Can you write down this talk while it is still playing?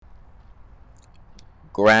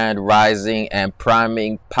Grand rising and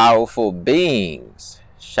priming powerful beings.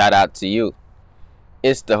 Shout out to you.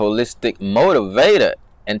 It's the Holistic Motivator,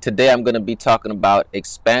 and today I'm going to be talking about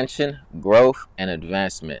expansion, growth, and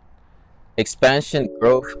advancement. Expansion,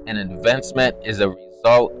 growth, and advancement is a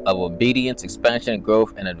result of obedience. Expansion,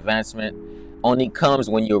 growth, and advancement only comes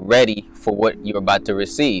when you're ready for what you're about to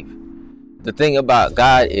receive. The thing about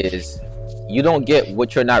God is you don't get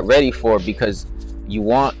what you're not ready for because you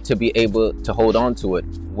want to be able to hold on to it.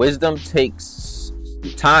 Wisdom takes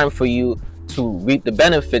time for you to reap the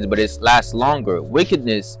benefits, but it lasts longer.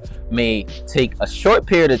 Wickedness may take a short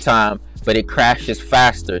period of time, but it crashes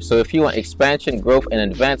faster. So if you want expansion, growth, and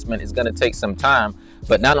advancement, it's going to take some time.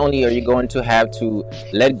 But not only are you going to have to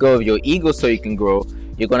let go of your ego so you can grow,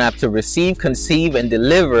 you're going to have to receive, conceive, and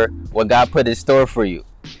deliver what God put in store for you.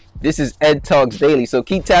 This is Ed Talks Daily. So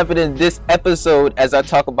keep tapping in this episode as I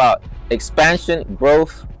talk about expansion,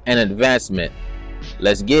 growth, and advancement.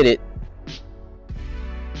 Let's get it.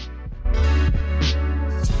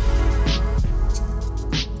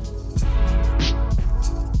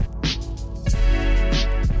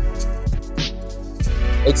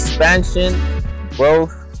 Expansion,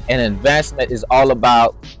 growth, and advancement is all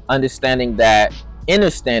about understanding that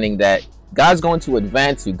God's going to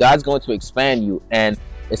advance you, God's going to expand you, and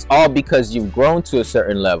it's all because you've grown to a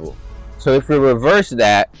certain level. So if we reverse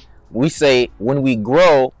that, we say when we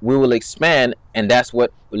grow, we will expand, and that's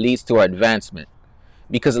what leads to our advancement.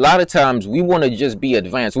 Because a lot of times we want to just be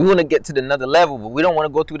advanced. We want to get to another level, but we don't want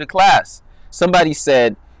to go through the class. Somebody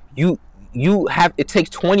said, it takes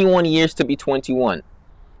 21 years to be 21.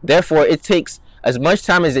 Therefore, it takes as much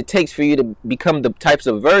time as it takes for you to become the types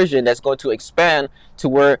of version that's going to expand to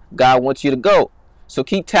where God wants you to go. So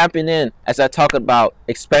keep tapping in as I talk about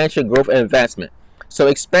expansion, growth, and advancement. So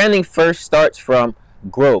expanding first starts from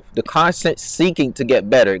growth, the constant seeking to get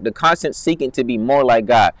better, the constant seeking to be more like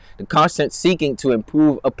God, the constant seeking to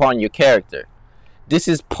improve upon your character. This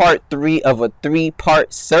is part 3 of a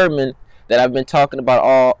 3-part sermon that I've been talking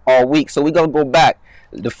about all week. So we're going to go back.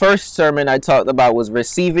 The first sermon I talked about was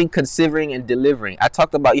receiving, considering, and delivering. I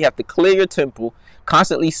talked about you have to clear your temple,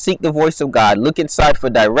 constantly seek the voice of God, look inside for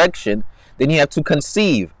direction. Then you have to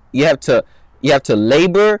conceive. You have to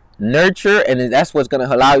labor, nurture, and that's what's going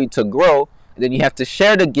to allow you to grow. And then you have to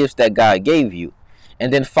share the gifts that God gave you.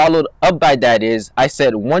 And then followed up by that is, I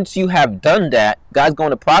said, once you have done that, God's going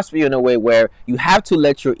to prosper you in a way where you have to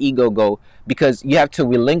let your ego go, because you have to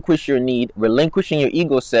relinquish your need. Relinquishing your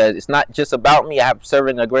ego says, it's not just about me, I have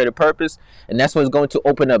serving a greater purpose. And that's what's going to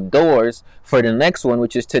open up doors for the next one,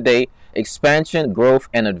 which is today, expansion, growth,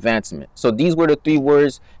 and advancement. So these were the 3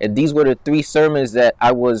 words, and these were the 3 sermons that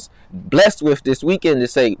I was blessed with this weekend to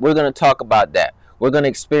say, we're going to talk about that. We're going to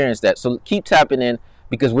experience that. So keep tapping in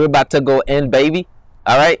because we're about to go in, baby.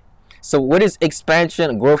 All right. So what is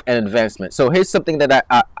expansion, growth, and advancement? So here's something that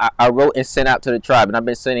I wrote and sent out to the tribe, and I've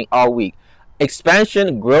been sending all week.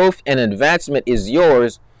 Expansion, growth, and advancement is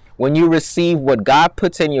yours when you receive what God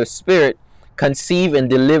puts in your spirit, conceive, and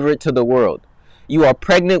deliver it to the world. You are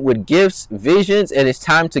pregnant with gifts, visions, and it's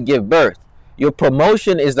time to give birth. Your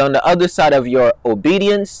promotion is on the other side of your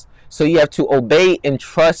obedience, so you have to obey and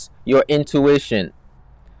trust your intuition.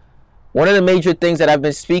 One of the major things that I've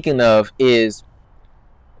been speaking of is,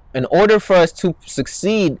 in order for us to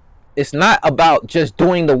succeed, it's not about just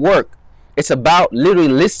doing the work. It's about literally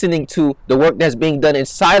listening to the work that's being done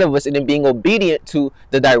inside of us and then being obedient to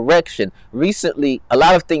the direction. Recently, a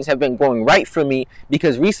lot of things have been going right for me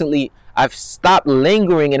because recently I've stopped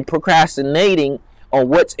lingering and procrastinating on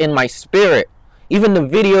what's in my spirit. Even the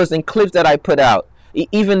videos and clips that I put out,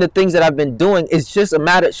 even the things that I've been doing, it's just a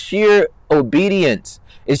matter of sheer obedience.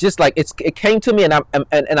 It's just like it came to me and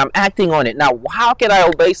I'm acting on it. Now, how can I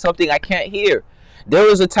obey something I can't hear? There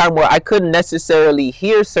was a time where I couldn't necessarily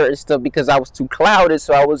hear certain stuff because I was too clouded,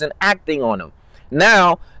 so I wasn't acting on them.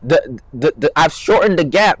 Now, I've shortened the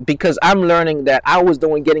gap because I'm learning that I was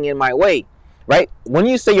getting in my way, right? When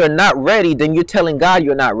you say you're not ready, then you're telling God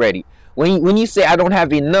you're not ready. When you say I don't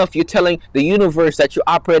have enough, you're telling the universe that you're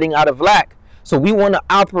operating out of lack. So we want to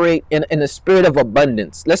operate in the spirit of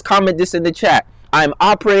abundance. Let's comment this in the chat. I'm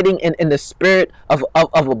operating in the spirit of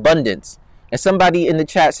abundance. And somebody in the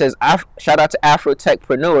chat says, shout out to Afro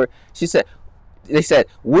Techpreneur. They said,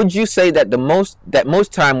 would you say that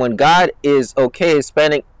most time when God is okay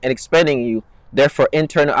expanding and expanding you, therefore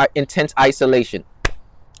intense isolation?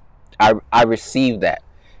 I received that.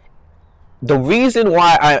 The reason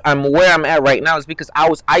why I'm where I'm at right now is because I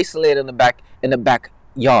was isolated in the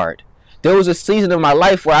backyard. There was a season of my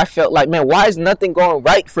life where I felt like, man, why is nothing going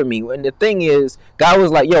right for me? And the thing is, God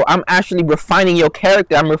was like, yo, I'm actually refining your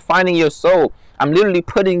character. I'm refining your soul. I'm literally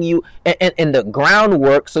putting you in the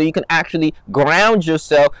groundwork so you can actually ground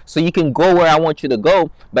yourself so you can go where I want you to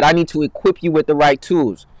go. But I need to equip you with the right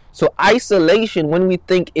tools. So isolation, when we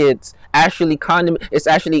think it's actually it's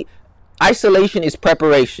actually isolation is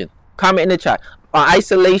preparation. Comment in the chat.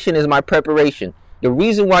 Isolation is my preparation. The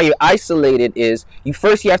reason why you're isolated is you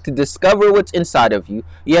have to discover what's inside of you.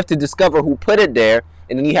 You have to discover who put it there,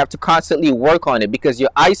 and then you have to constantly work on it, because your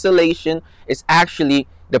isolation is actually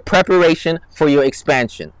the preparation for your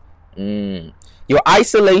expansion. Your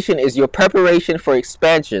isolation is your preparation for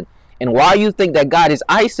expansion. And while you think that God is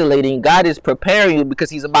isolating, God is preparing you because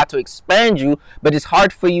he's about to expand you. But it's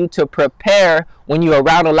hard for you to prepare when you're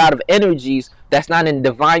around a lot of energies that's not in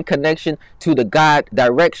divine connection to the God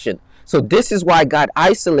direction. So this is why God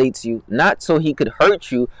isolates you, not so he could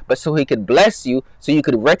hurt you, but so he could bless you, so you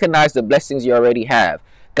could recognize the blessings you already have.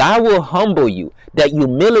 God will humble you. That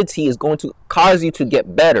humility is going to cause you to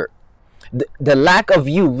get better. The lack of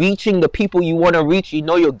you reaching the people you want to reach,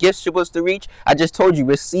 your gifts you're supposed to reach. I just told you,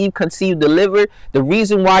 receive, conceive, deliver. The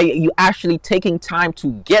reason why you actually taking time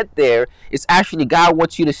to get there is actually God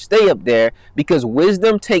wants you to stay up there, because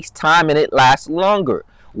wisdom takes time and it lasts longer.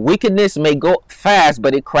 Wickedness may go fast,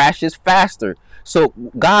 but it crashes faster. So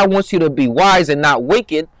God wants you to be wise and not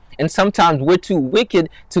wicked. And sometimes we're too wicked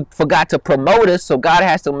for God to promote us. So God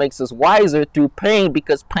has to make us wiser through pain,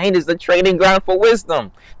 because pain is the training ground for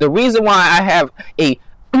wisdom. The reason why I have a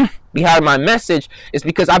behind my message is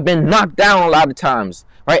because I've been knocked down a lot of times,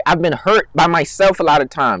 right? I've been hurt by myself a lot of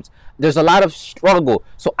times. There's a lot of struggle.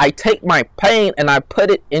 So I take my pain and I put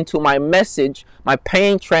it into my message. My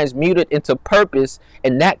pain transmuted into purpose,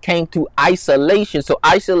 and that came through isolation. So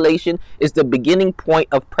isolation is the beginning point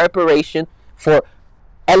of preparation for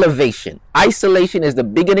elevation. Isolation is the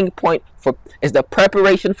beginning point is the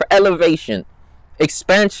preparation for elevation.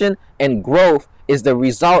 Expansion and growth is the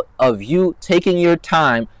result of you taking your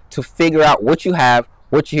time to figure out what you have,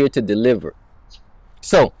 what you're here to deliver.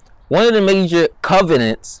 So one of the major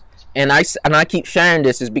covenants, and I keep sharing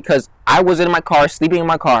this, is because I was in my car, sleeping in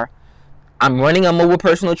my car. I'm running a mobile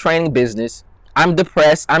personal training business. I'm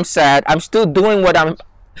depressed. I'm sad. I'm still doing what I'm.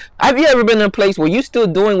 Have you ever been in a place where you're still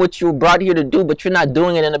doing what you were brought here to do, but you're not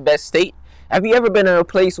doing it in the best state? Have you ever been in a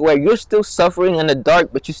place where you're still suffering in the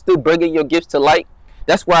dark, but you're still bringing your gifts to light?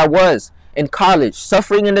 That's where I was in college,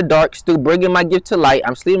 suffering in the dark, still bringing my gift to light.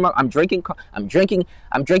 I'm sleeping. I'm drinking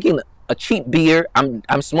a cheap beer.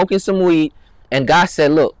 I'm smoking some weed, and God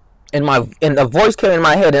said, "Look." And the voice came in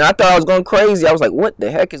my head, and I thought I was going crazy. I was like, "What the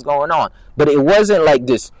heck is going on?" But it wasn't like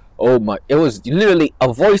this. Oh my! It was literally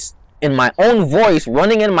a voice in my own voice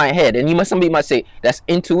running in my head. And somebody might say that's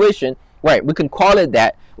intuition, right? We can call it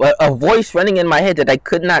that. Well, a voice running in my head that I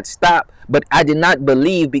could not stop, but I did not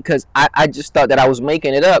believe, because I just thought that I was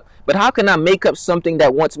making it up. But how can I make up something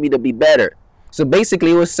that wants me to be better? So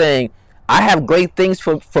basically, it was saying, I have great things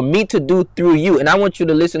for me to do through you. And I want you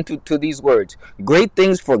to listen to these words. Great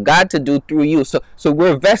things for God to do through you. So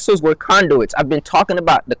we're vessels, we're conduits. I've been talking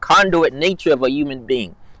about the conduit nature of a human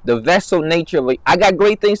being. The vessel nature of I got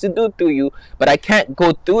great things to do through you, but I can't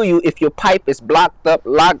go through you if your pipe is blocked up,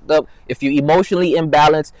 locked up, if you're emotionally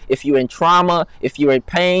imbalanced, if you're in trauma, if you're in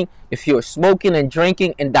pain, if you're smoking and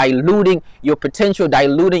drinking and diluting your potential,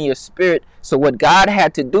 diluting your spirit. So what God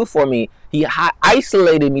had to do for me, he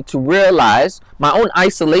isolated me to realize my own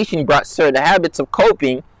isolation brought certain habits of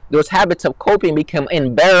coping. Those habits of coping became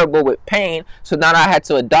unbearable with pain. So now I had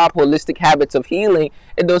to adopt holistic habits of healing.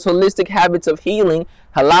 And those holistic habits of healing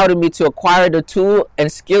allowed me to acquire the tool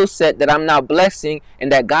and skill set that I'm now blessing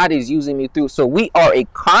and that God is using me through. So we are a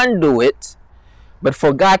conduit, but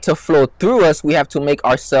for God to flow through us, we have to make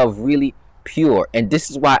ourselves really pure. And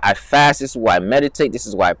this is why I fast. This is why I meditate. This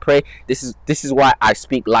is why I pray. This is why I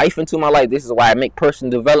speak life into my life. This is why I make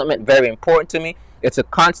personal development very important to me. It's a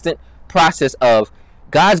constant process of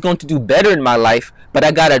God's going to do better in my life, but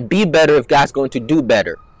I gotta be better if God's going to do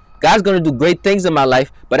better. God's going to do great things in my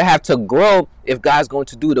life, but I have to grow if God's going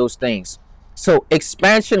to do those things. So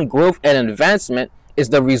expansion, growth, and advancement is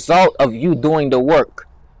the result of you doing the work.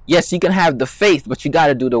 Yes, you can have the faith, but you got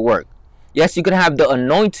to do the work. Yes, you can have the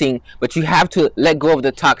anointing, but you have to let go of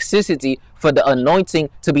the toxicity for the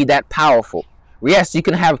anointing to be that powerful. Yes, you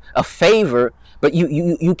can have a favor, but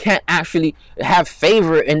you can't actually have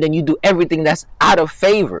favor and then you do everything that's out of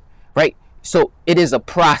favor, right? So it is a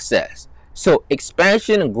process. So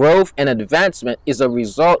expansion, growth, and advancement is a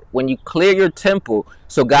result when you clear your temple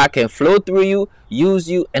so God can flow through you, use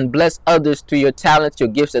you, and bless others through your talents, your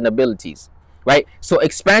gifts, and abilities, right? So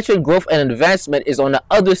expansion, growth, and advancement is on the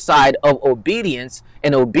other side of obedience.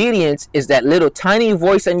 And obedience is that little tiny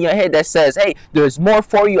voice in your head that says, hey, there's more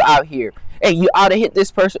for you out here. Hey, you ought to hit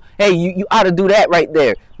this person. Hey, you ought to do that right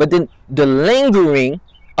there. But then the lingering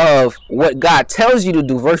of what God tells you to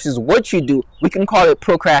do versus what you do, we can call it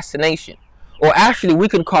procrastination. Or actually, we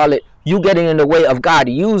can call it you getting in the way of God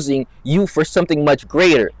using you for something much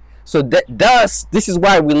greater. So this is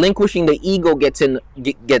why relinquishing the ego gets.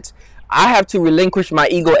 I have to relinquish my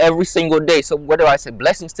ego every single day. So what do I say?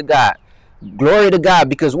 Blessings to God. Glory to God.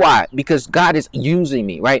 Because why? Because God is using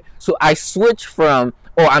me, right? So I switch from,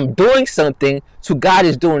 oh, I'm doing something, to God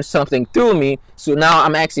is doing something through me. So now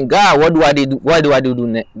I'm asking God, what do I do? What do I do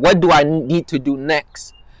next? What do I need to do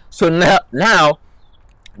next? So now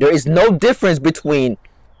there is no difference between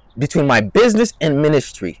my business and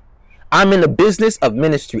ministry. I'm in the business of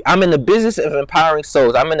ministry. I'm in the business of empowering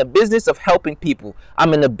souls. I'm in the business of helping people.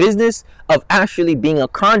 I'm in the business of actually being a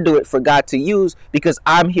conduit for God to use, because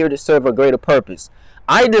I'm here to serve a greater purpose.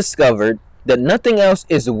 I discovered that nothing else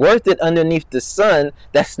is worth it underneath the sun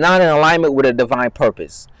that's not in alignment with a divine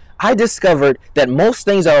purpose. I discovered that most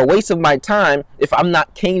things are a waste of my time if I'm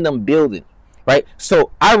not kingdom building. Right?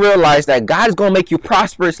 So I realized that God is going to make you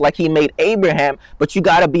prosperous like he made Abraham, but you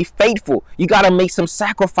got to be faithful. You got to make some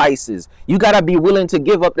sacrifices. You got to be willing to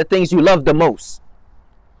give up the things you love the most.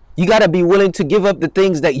 You got to be willing to give up the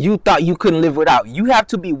things that you thought you couldn't live without. You have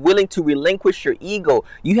to be willing to relinquish your ego.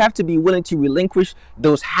 You have to be willing to relinquish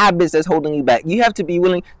those habits that's holding you back. You have to be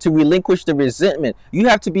willing to relinquish the resentment. You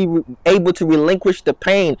have to be able to relinquish the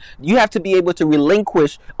pain. You have to be able to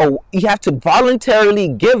relinquish, or you have to voluntarily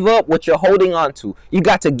give up what you're holding on to. You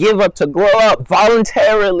got to give up to grow up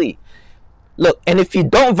voluntarily. Look, and if you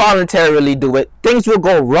don't voluntarily do it, things will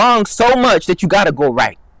go wrong so much that you got to go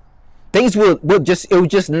right. Things will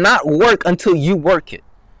just not work until you work it.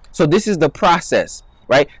 So this is the process,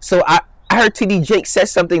 right? So I heard TD Jake said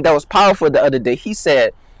something that was powerful the other day. He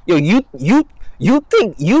said, "Yo, you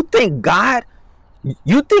think God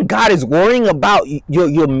is worrying about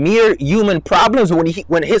your mere human problems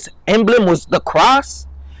when his emblem was the cross?"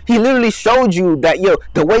 He literally showed you that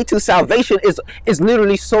the way to salvation is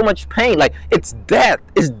literally so much pain. Like, it's death.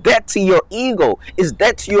 It's death to your ego. It's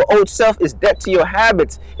death to your old self. It's death to your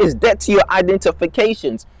habits. It's death to your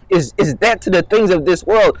identifications. It's death to the things of this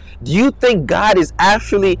world. Do you think God is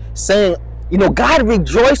actually saying, God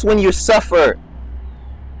rejoice when you suffer?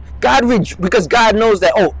 Because God knows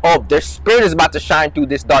that, their spirit is about to shine through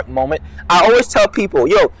this dark moment. I always tell people,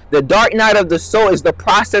 the dark night of the soul is the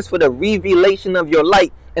process for the revelation of your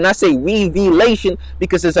light. And I say revelation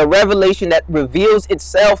because it's a revelation that reveals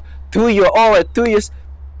itself through your aura,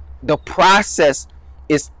 the process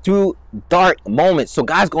is through dark moments. So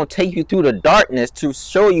God's going to take you through the darkness to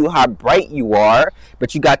show you how bright you are,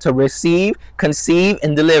 but you got to receive, conceive,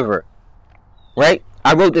 and deliver. Right?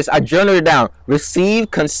 I wrote this, I journaled it down.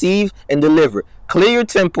 Receive, conceive, and deliver. Clear your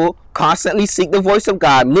temple, constantly seek the voice of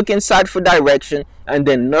God, look inside for direction, and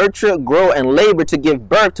then nurture, grow, and labor to give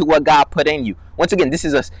birth to what God put in you. Once again,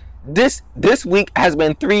 this week has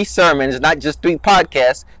been 3 sermons, not just 3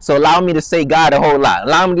 podcasts. So allow me to say God a whole lot.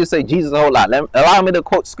 Allow me to say Jesus a whole lot. Allow me to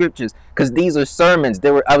quote scriptures, because these are sermons.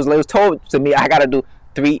 It was told to me I got to do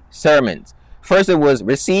 3 sermons. First, it was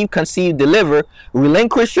receive, conceive, deliver,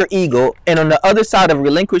 relinquish your ego. And on the other side of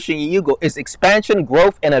relinquishing your ego is expansion,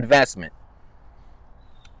 growth, and advancement.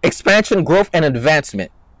 Expansion, growth, and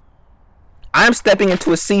advancement. I'm stepping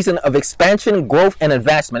into a season of expansion, growth, and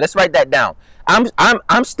advancement. Let's write that down.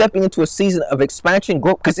 I'm stepping into a season of expansion,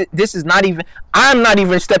 growth, because I'm not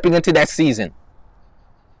even stepping into that season.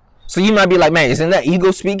 So you might be like, man, isn't that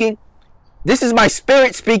ego speaking? This is my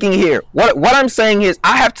spirit speaking here. What I'm saying is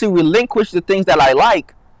I have to relinquish the things that I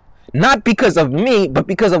like, not because of me, but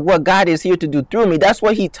because of what God is here to do through me. That's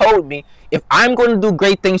what he told me. If I'm going to do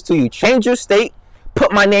great things to you, change your state,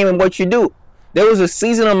 put my name in what you do. There was a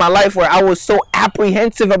season of my life where I was so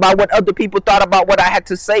apprehensive about what other people thought about what I had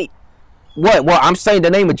to say. What? Well, I'm saying the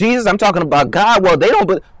name of Jesus. I'm talking about God. Well, they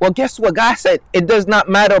don't. Well, guess what? God said it does not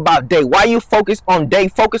matter about day. Why you focus on day?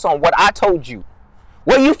 Focus on what I told you.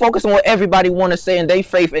 Why you focus on what everybody want to say and they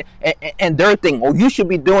faith and their thing? Oh, you should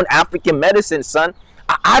be doing African medicine, son.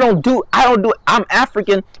 I don't do. I'm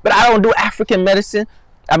African, but I don't do African medicine.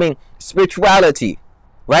 I mean spirituality,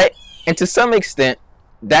 right? And to some extent,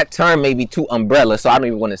 that term may be too umbrella, so I don't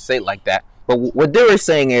even want to say it like that. But what they were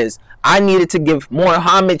saying is, I needed to give more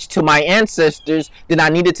homage to my ancestors than I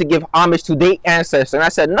needed to give homage to their ancestors. And I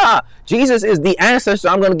said, nah, Jesus is the ancestor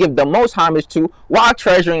I'm going to give the most homage to while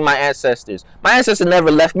treasuring my ancestors. My ancestors never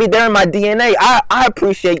left me. They're in my DNA. I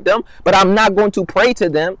appreciate them, but I'm not going to pray to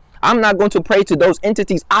them. I'm not going to pray to those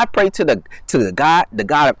entities. I pray to the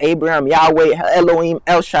God of Abraham, Yahweh, Elohim,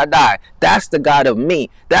 El Shaddai. That's the God of me.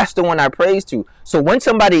 That's the one I praise to. So when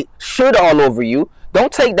somebody should all over you,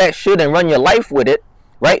 Don't take that shit and run your life with it,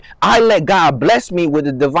 right? I let God bless me with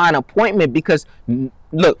a divine appointment because,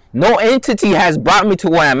 look, no entity has brought me to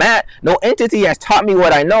where I'm at. No entity has taught me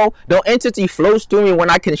what I know. No entity flows through me when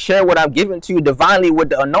I can share what I'm giving to you divinely with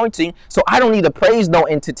the anointing. So I don't need to praise no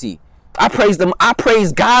entity. I praise them. I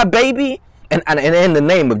praise God, baby. And in the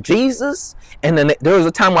name of Jesus. And then there was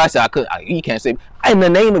a time where I said, you can't say, in the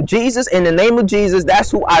name of Jesus,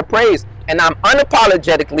 that's who I praise. And I'm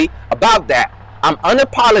unapologetically about that. I'm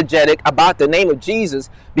unapologetic about the name of Jesus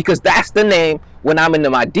because that's the name when I'm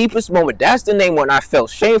in my deepest moment. That's the name when I felt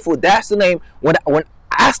shameful. That's the name when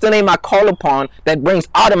that's the name I call upon that brings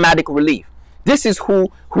automatic relief. This is who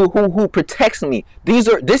protects me.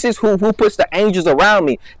 This is who puts the angels around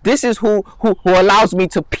me. This is who allows me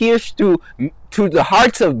to pierce through the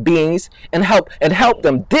hearts of beings and help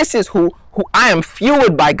them. This is who I am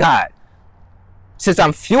fueled by God. Since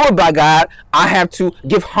I'm fueled by God, I have to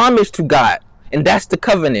give homage to God. And that's the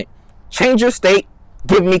covenant. Change your state,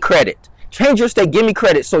 give me credit. Change your state, give me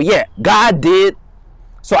credit. So yeah, God did.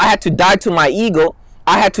 So I had to die to my ego.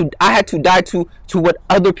 I had to die to what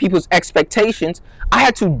other people's expectations. I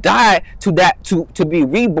had to die to that to be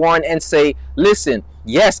reborn and say, listen,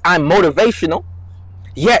 yes, I'm motivational.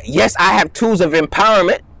 Yes, I have tools of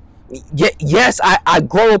empowerment. Yes, I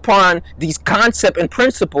grow upon these concepts and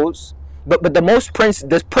principles. But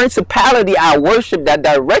the principality I worship that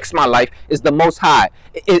directs my life is the Most High.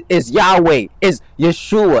 Is Yahweh, is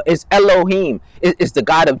Yeshua, is Elohim, is the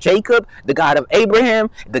God of Jacob, the God of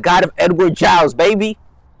Abraham, the God of Edward Giles, baby.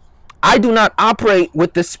 I do not operate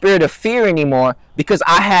with the spirit of fear anymore because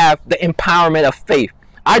I have the empowerment of faith.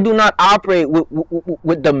 I do not operate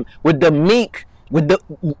with the meek.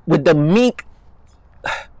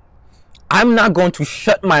 I'm not going to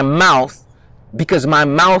shut my mouth because my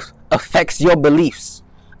mouth affects your beliefs.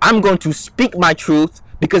 I'm going to speak my truth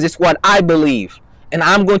because it's what I believe. And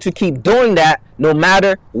I'm going to keep doing that no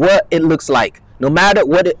matter what it looks like. No matter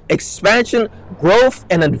what expansion, growth,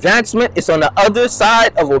 and advancement is on the other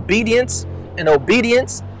side of obedience. And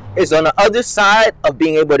obedience is on the other side of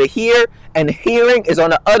being able to hear. And hearing is on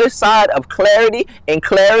the other side of clarity. And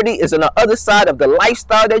clarity is on the other side of the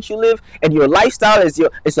lifestyle that you live. And your lifestyle is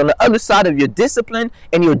on the other side of your discipline.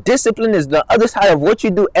 And your discipline is the other side of what you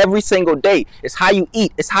do every single day. It's how you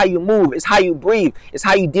eat. It's how you move. It's how you breathe. It's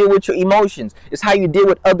how you deal with your emotions. It's how you deal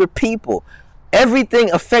with other people. Everything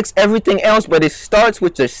affects everything else, but it starts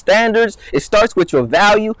with your standards. It starts with your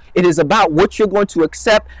value. It is about what you're going to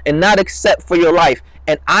accept and not accept for your life.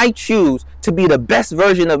 And I choose to be the best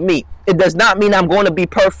version of me. It does not mean I'm going to be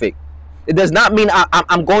perfect. It does not mean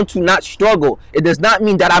I'm going to not struggle. It does not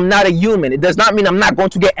mean that I'm not a human. It does not mean I'm not going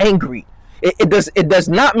to get angry. It does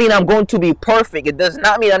not mean I'm going to be perfect. It does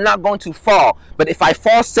not mean I'm not going to fall. But if I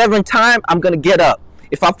fall 7 times, I'm going to get up.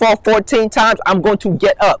 If I fall 14 times, I'm going to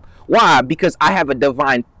get up. Why? Because I have a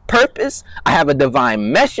divine purpose. I have a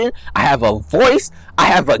divine mission. I have a voice. I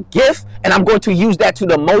have a gift, and I'm going to use that to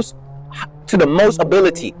the most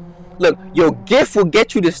ability. Look, your gift will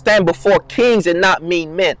get you to stand before kings and not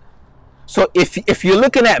mean men. So if you're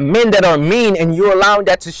looking at men that are mean and you're allowing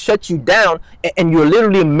that to shut you down and you're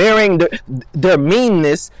literally mirroring their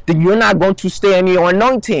meanness, then you're not going to stay in your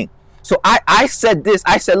anointing. So I said this.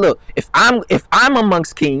 I said, look, if I'm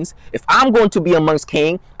amongst kings, if I'm going to be amongst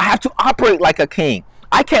king, I have to operate like a king.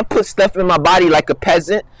 I can't put stuff in my body like a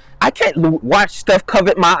peasant. I can't watch stuff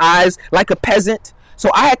covet my eyes like a peasant. So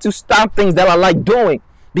I had to stop things that I like doing,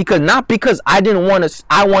 because I didn't want to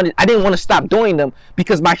stop doing them,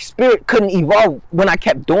 because my spirit couldn't evolve when I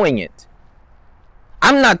kept doing it.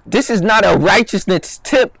 This is not a righteousness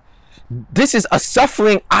tip. This is a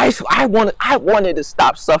suffering. I wanted to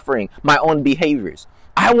stop suffering my own behaviors.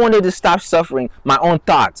 I wanted to stop suffering my own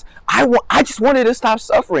thoughts. I just wanted to stop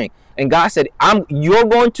suffering. And God said, you're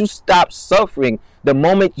going to stop suffering the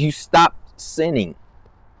moment you stop sinning.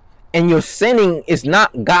 And your sinning is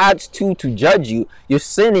not God's tool to judge you. Your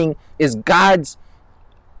sinning is God's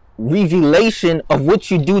revelation of what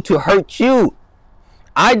you do to hurt you.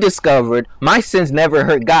 I discovered my sins never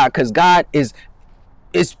hurt God, because God is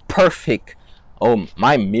perfect. Oh,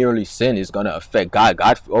 my merely sin is going to affect God.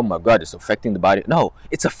 Oh my God, it's affecting the body. No,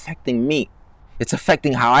 it's affecting me. It's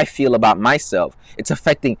affecting how I feel about myself. It's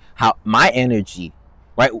affecting how my energy,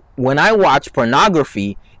 right? When I watch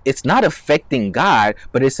pornography, it's not affecting God,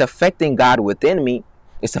 but it's affecting God within me.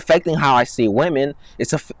 It's affecting how I see women.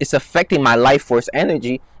 It's affecting my life force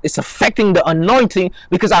energy. It's affecting the anointing,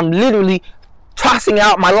 because I'm literally tossing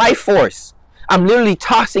out my life force. I'm literally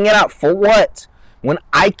tossing it out for what? When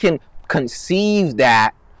I can conceive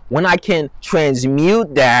that, when I can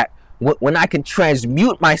transmute that, when I can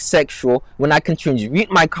transmute my sexual, when I can transmute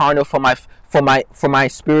my carnal for my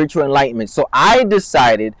spiritual enlightenment. So I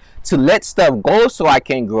decided to let stuff go so I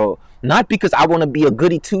can grow. Not because I want to be a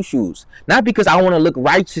goody two shoes. Not because I want to look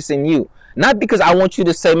righteous in you. Not because I want you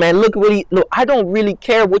to say, man, look, I don't really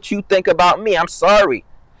care what you think about me. I'm sorry.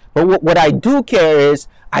 But what I do care is,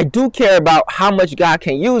 I do care about how much God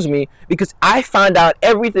can use me, because I found out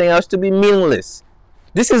everything else to be meaningless.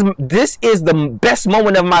 This is the best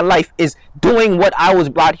moment of my life, is doing what I was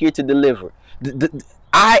brought here to deliver.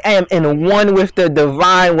 I am in one with the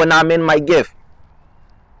divine when I'm in my gift.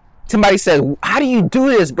 Somebody says, how do you do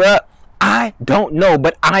this, bro? I don't know,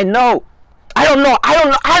 but I know. I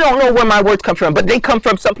don't know where my words come from, but they come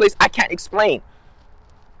from someplace I can't explain.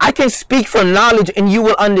 I can speak from knowledge and you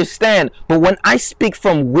will understand. But when I speak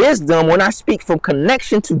from wisdom, when I speak from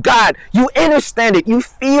connection to God, you understand it. You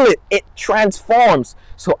feel it. It transforms.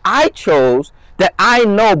 So I chose that I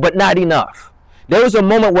know, but not enough. There was a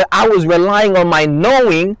moment where I was relying on my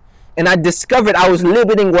knowing, and I discovered I was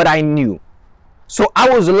limiting what I knew. So I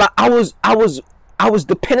was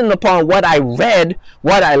dependent upon what I read,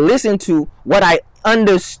 what I listened to, what I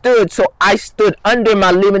understood. So I stood under my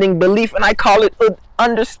limiting belief, and I call it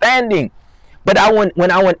understanding. But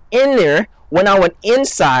when I went in there, when I went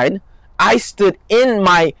inside, I stood in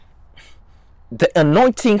the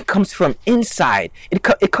anointing comes from inside.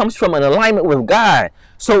 It comes from an alignment with God.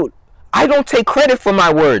 So I don't take credit for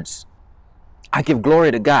my words. I give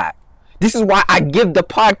glory to God. This is why I give the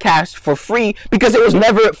podcast for free, because it was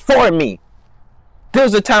never for me. There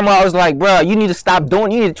was a time where I was like, bro, you need to stop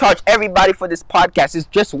doing. You need to charge everybody for this podcast. It's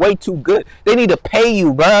just way too good. They need to pay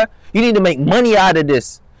you, bro. You need to make money out of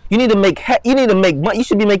this. You need to make money. You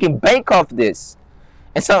should be making bank off this.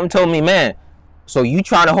 And something told me, man, so you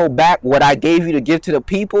trying to hold back what I gave you to give to the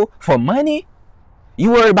people for money?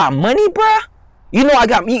 You worried about money, bro? You know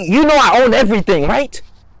I own everything, right?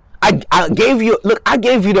 I gave you the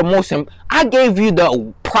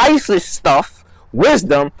priceless stuff,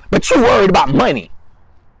 wisdom, but you worried about money.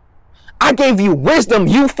 I gave you wisdom.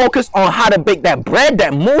 You focus on how to bake that bread,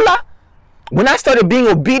 that moolah. When I started being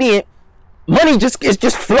obedient, money is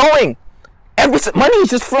just flowing. Money is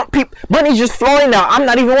just flowing now. I'm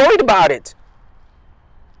not even worried about it.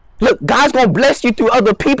 Look, God's gonna bless you through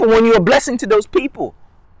other people when you're a blessing to those people.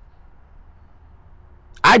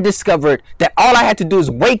 I discovered that all I had to do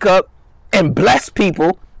is wake up and bless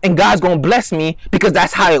people, and God's gonna bless me, because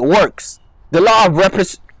that's how it works. The law of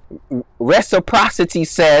reciprocity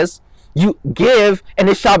says, you give and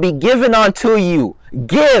it shall be given unto you.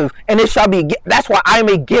 Give and it shall be. That's why I'm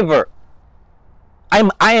a giver.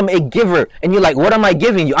 I am a giver. And you're like, what am I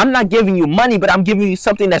giving you? I'm not giving you money, but I'm giving you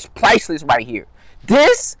something that's priceless right here.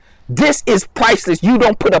 This is priceless. You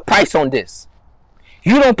don't put a price on this.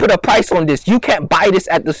 You don't put a price on this. You can't buy this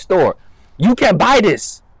at the store. You can't buy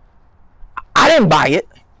this. I didn't buy it,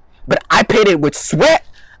 but I paid it with sweat.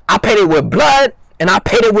 I paid it with blood, and I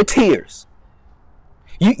paid it with tears.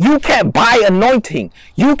 You can't buy anointing.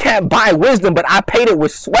 You can't buy wisdom, but I paid it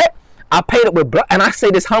with sweat. I paid it with blood. And I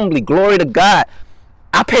say this humbly, glory to God.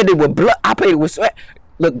 I paid it with blood. I paid it with sweat.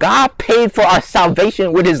 Look, God paid for our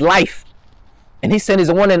salvation with his life. And he sent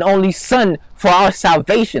his one and only son for our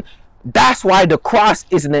salvation. That's why the cross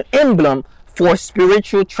is an emblem for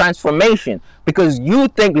spiritual transformation. Because you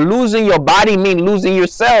think losing your body means losing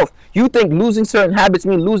yourself. You think losing certain habits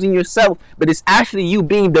means losing yourself. But it's actually you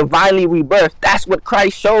being divinely rebirthed. That's what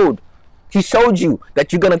Christ showed. He showed you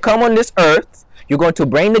that you're going to come on this earth. You're going to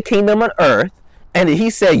bring the kingdom on earth. And he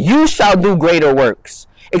said, you shall do greater works.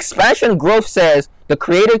 Expansion Growth says, the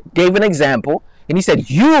Creator gave an example. And he said,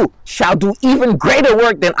 you shall do even greater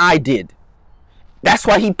work than I did. That's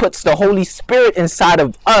why he puts the Holy Spirit inside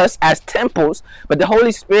of us as temples. But the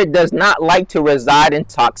Holy Spirit does not like to reside in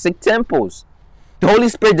toxic temples. The Holy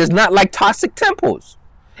Spirit does not like toxic temples.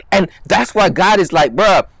 And that's why God is like,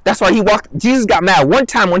 bruh, that's why Jesus got mad one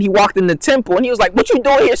time when he walked in the temple, and he was like, what you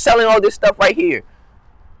doing here selling all this stuff right here?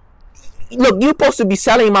 Look, you're supposed to be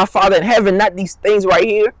selling my Father in heaven, not these things right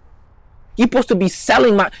here. You're supposed to be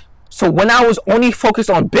selling my... So when I was only focused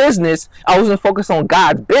on business, I wasn't focused on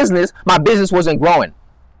God's business. My business wasn't growing.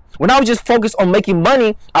 When I was just focused on making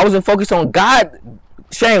money, I wasn't focused on God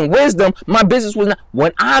sharing wisdom. My business was not.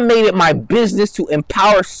 When I made it my business to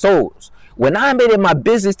empower souls, when I made it my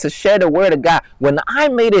business to share the word of God, when I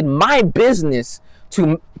made it my business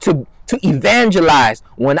to evangelize,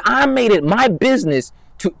 when I made it my business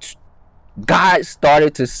to God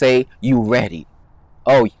started to say, you ready?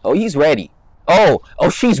 Oh, he's ready. Oh,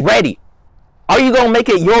 she's ready. Are you going to make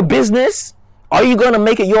it your business? Are you going to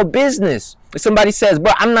make it your business? If somebody says,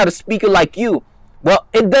 bro, I'm not a speaker like you. Well,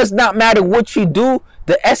 it does not matter what you do.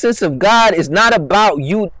 The essence of God is not about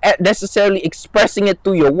you necessarily expressing it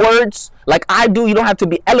through your words like I do. You don't have to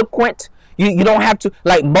be eloquent. You don't have to,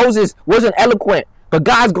 like Moses wasn't eloquent, but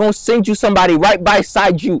God's gonna send you somebody right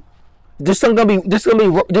beside you. There's gonna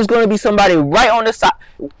be somebody right on the side.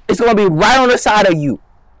 It's gonna be right on the side of you.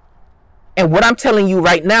 And what I'm telling you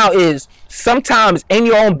right now is sometimes in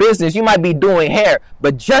your own business, you might be doing hair,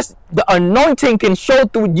 but just the anointing can show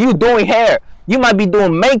through you doing hair. You might be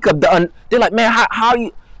doing makeup. They're like, man, how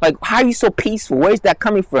are you so peaceful? Where's that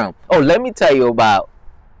coming from? Oh, let me tell you about.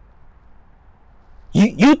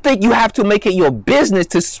 You think you have to make it your business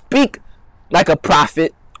to speak like a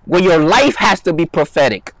prophet where your life has to be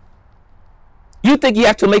prophetic. You think you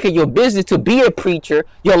have to make it your business to be a preacher,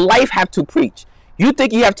 your life have to preach. You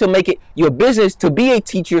think you have to make it your business to be a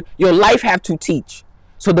teacher, your life have to teach.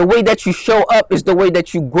 So the way that you show up is the way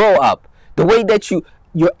that you grow up. The way that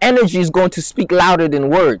your energy is going to speak louder than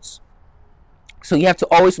words. So you have to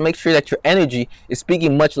always make sure that your energy is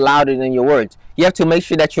speaking much louder than your words. You have to make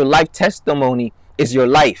sure that your life testimony is your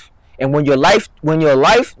life. And when your life,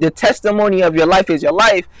 the testimony of your life is your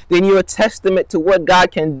life, then you're a testament to what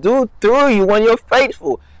God can do through you when you're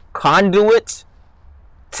faithful. Conduit,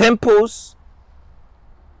 temples,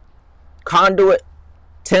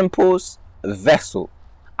 vessel.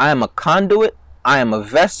 I am a conduit. I am a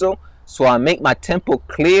vessel. So I make my temple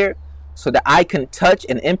clear so that I can touch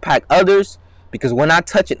and impact others. Because when I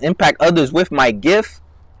touch and impact others with my gift,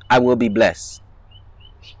 I will be blessed.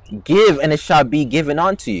 Give and it shall be given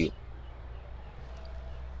unto you.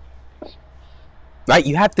 Right?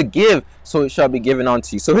 You have to give so it shall be given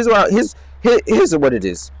unto you. So here's what it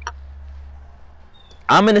is.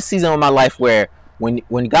 I'm in a season of my life where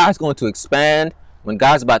when God's going to expand, when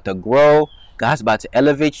God's about to grow, God's about to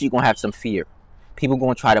elevate you, you're going to have some fear. People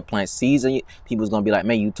going to try to plant seeds in you. People's going to be like,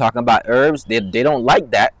 man, you talking about herbs? They don't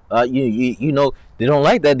like that. You know, they don't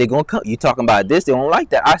like that. They're going to come. You talking about this? They don't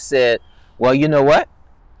like that. I said, well, you know what?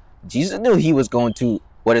 Jesus knew he was going to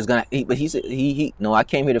what is going to eat, but he said, no, I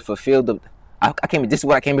came here to fulfill this is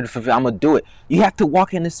what I came here to fulfill. I'm going to do it. You have to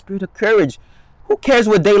walk in the spirit of courage. Who cares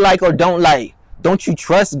what they like or don't like? Don't you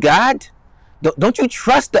trust God? Don't you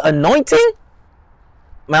trust the anointing?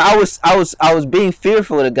 Man, I was being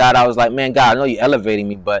fearful of God. I was like, man, God, I know you're elevating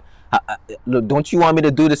me, but look, don't you want me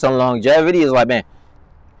to do this on longevity? It's like, man,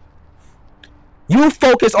 you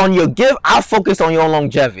focus on your gift. I'll focus on your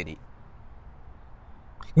longevity.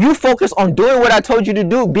 You focus on doing what I told you to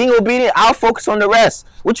do, being obedient. I'll focus on the rest.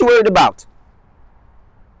 What you worried about?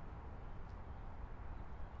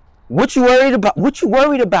 What you worried about? What you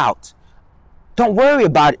worried about? Don't worry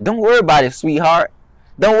about it. Don't worry about it, sweetheart.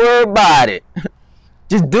 Don't worry about it.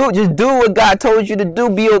 Just do what God told you to do.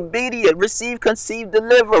 Be obedient. Receive, conceive,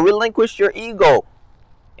 deliver. Relinquish your ego.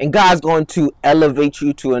 And God's going to elevate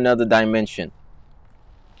you to another dimension.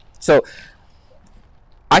 So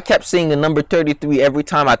I kept seeing the number 33 every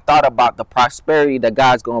time I thought about the prosperity that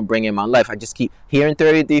God's going to bring in my life. I just keep hearing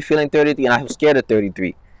 33, feeling 33, and I'm scared of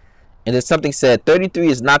 33. And then something said 33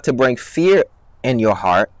 is not to bring fear in your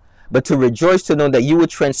heart, but to rejoice to know that you will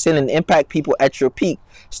transcend and impact people at your peak.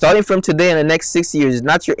 Starting from today in the next 6 years is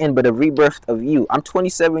not your end, but a rebirth of you. I'm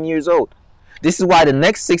 27 years old. This is why the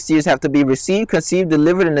next 6 years have to be received, conceived,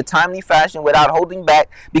 delivered in a timely fashion without holding back,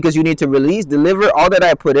 because you need to release, deliver all that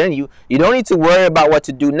I put in you. You don't need to worry about what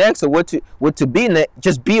to do next or what to be next.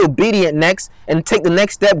 Just be obedient next and take the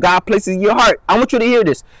next step God places in your heart. I want you to hear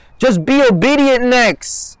this. Just be obedient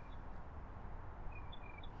next.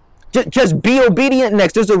 Just be obedient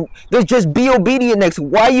next. Just be obedient next.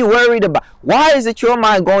 Why are you worried about? Why is it your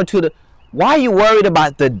mind going to the? Why are you worried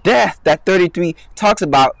about the death that 33 talks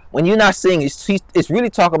about when you're not seeing it? It's really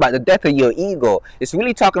talking about the death of your ego. It's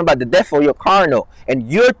really talking about the death of your carnal. And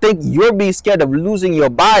you're being scared of losing your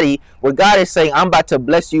body, where God is saying, I'm about to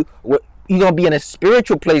bless you. You're going to be in a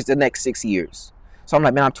spiritual place the next 6 years. So I'm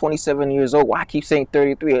like, man, I'm 27 years old. Why I keep saying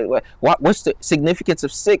 33? What's the significance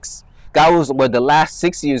of 6? God was, well, the last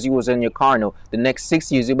 6 years you was in your carnal. The next 6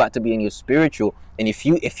 years you're about to be in your spiritual. And if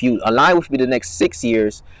you align with me the next 6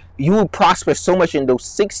 years, you will prosper so much in those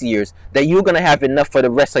 6 years that you're going to have enough for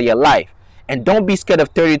the rest of your life. And don't be scared of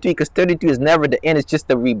 33, because 33 is never the end. It's just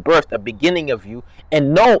the rebirth, the beginning of you.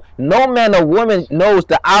 And no man or woman knows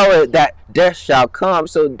the hour that death shall come.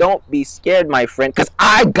 So don't be scared, my friend, because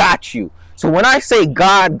I got you. So when I say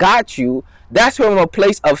God got you, that's from a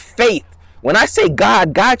place of faith. When I say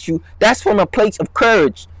God got you, that's from a place of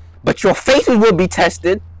courage. But your faith will be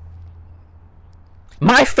tested.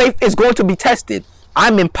 My faith is going to be tested.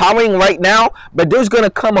 I'm empowering right now, but there's going to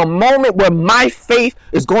come a moment where my faith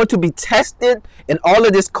is going to be tested, and all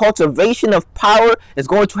of this cultivation of power is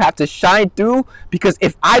going to have to shine through, because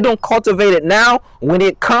if I don't cultivate it now, when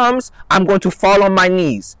it comes, I'm going to fall on my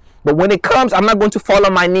knees. But when it comes, I'm not going to fall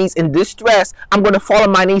on my knees in distress. I'm going to fall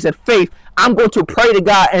on my knees in faith. I'm going to pray to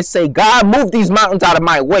God and say, God, move these mountains out of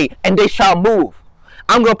my way, and they shall move.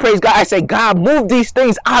 I'm going to praise God. I say, God, move these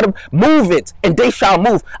things move it, and they shall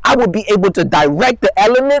move. I will be able to direct the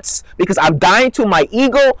elements because I'm dying to my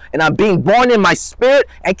ego and I'm being born in my spirit,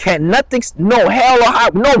 and no hell or high,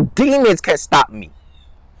 no demons can stop me.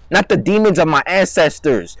 Not the demons of my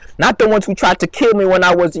ancestors, not the ones who tried to kill me when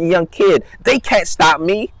I was a young kid. They can't stop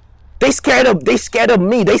me. They scared of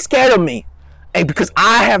me. They scared of me. And because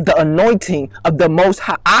I have the anointing of the Most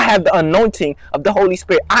High, I have the anointing of the Holy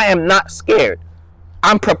Spirit, I am not scared.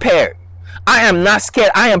 I'm prepared. I am not scared.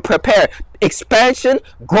 I am prepared. Expansion,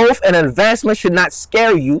 growth, and advancement should not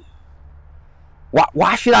scare you.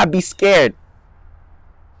 Why should I be scared?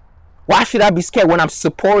 Why should I be scared when I'm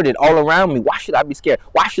supported all around me? Why should I be scared?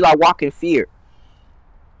 Why should I walk in fear?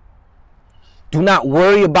 Do not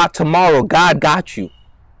worry about tomorrow. God got you.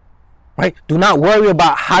 Right? Do not worry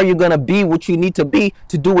about how you're going to be what you need to be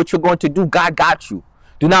to do what you're going to do. God got you.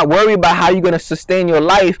 Do not worry about how you're going to sustain your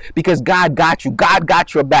life, because God got you. God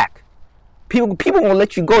got your back. People won't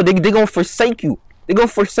let you go. They're going to forsake you. They're going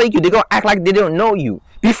to forsake you. They're going to act like they don't know you.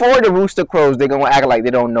 Before the rooster crows, they're going to act like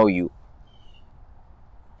they don't know you.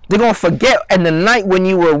 They're going to forget. And the night when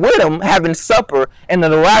you were with them having supper and the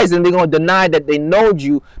horizon, they're going to deny that they knowed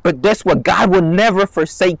you. But guess what? God will never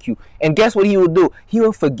forsake you. And guess what he will do? He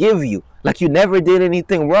will forgive you like you never did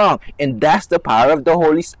anything wrong. And that's the power of the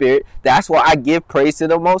Holy Spirit. That's why I give praise to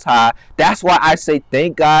the Most High. That's why I say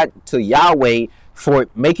thank God to Yahweh for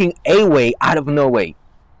making a way out of no way.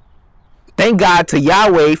 Thank God to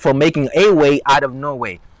Yahweh for making a way out of no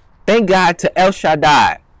way. Thank God to El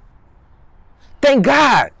Shaddai. Thank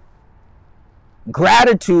God.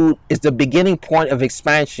 Gratitude is the beginning point of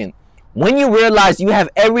expansion. When you realize you have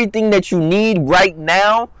everything that you need right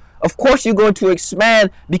now, of course you're going to expand,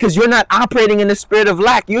 because you're not operating in the spirit of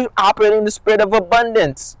lack. You're operating in the spirit of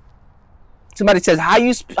abundance. Somebody says, how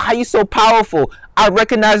you so powerful? I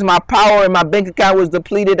recognize my power, and my bank account was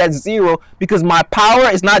depleted at zero, because my power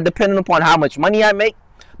is not dependent upon how much money I make.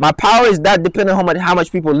 My power is not dependent on how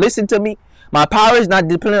much people listen to me. My power is not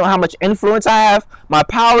dependent on how much influence I have. My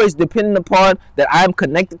power is dependent upon that I am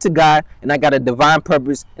connected to God, and I got a divine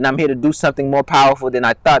purpose, and I'm here to do something more powerful than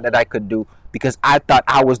I thought that I could do, because I thought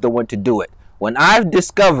I was the one to do it. When I've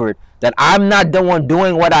discovered that I'm not the one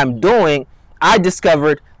doing what I'm doing, I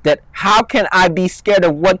discovered that how can I be scared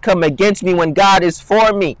of what come against me when God is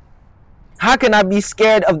for me? How can I be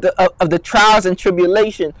scared of the trials and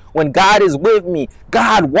tribulation when God is with me?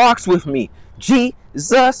 God walks with me.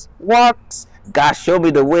 Jesus walks. God showed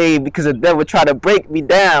me the way, because the devil tried to break me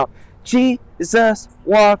down. Jesus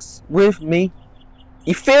walks with me.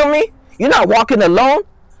 You feel me? You're not walking alone.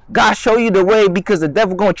 God show you the way, because the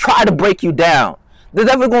devil going to try to break you down. The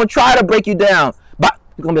devil going to try to break you down. But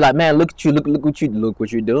you're going to be like, man, look at you. Look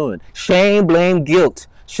what you're doing. Shame, blame, guilt.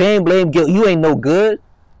 Shame, blame, guilt. You ain't no good.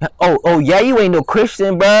 Oh yeah, you ain't no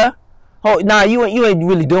Christian, bruh. Oh, nah, you ain't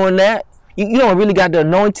really doing that. You don't really got the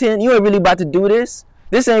anointing. You ain't really about to do this.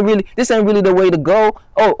 This ain't really the way to go.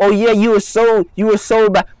 Oh yeah, you were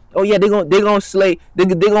sold by. Oh yeah, they gonna slay. They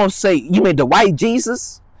gonna say you made the white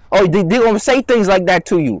Jesus. Oh, they gonna say things like that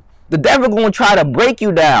to you. The devil gonna try to break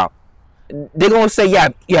you down. They're gonna say,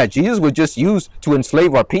 yeah, Jesus was just used to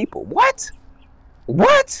enslave our people. What?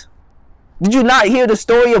 Did you not hear the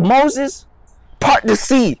story of Moses? Part the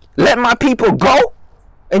sea, let my people go,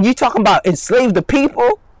 and you talking about enslave the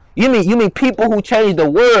people? You mean people who changed the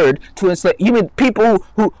word to enslave? You mean people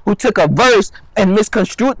who took a verse and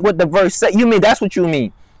misconstrued what the verse said? You mean that's what you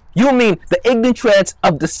mean? You mean the ignorance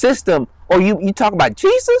of the system? Or you talk about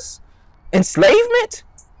Jesus? Enslavement?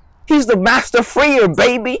 He's the master freer,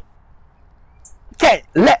 baby.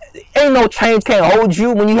 Ain't no change can hold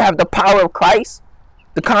you when you have the power of Christ,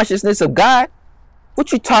 the consciousness of God.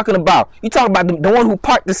 What you talking about? You talking about the one who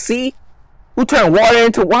parted the sea, who turned water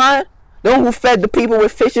into wine, the one who fed the people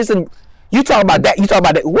with fishes, and you talking about that? You talking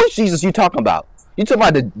about that? Which Jesus you talking about? You talking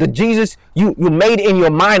about the Jesus you made in your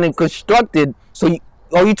mind and constructed?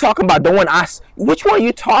 You talking about the one which one are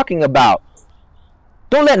you talking about?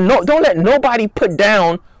 Don't let nobody put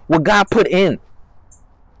down what God put in.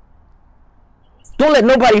 Don't let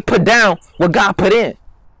nobody put down what God put in.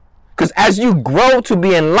 Because as you grow to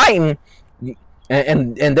be enlightened,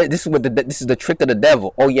 This is what this is the trick of the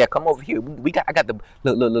devil. Oh yeah, come over here. I got the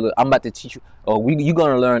look. I'm about to teach you. Oh, you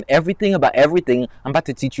gonna learn everything about everything. I'm about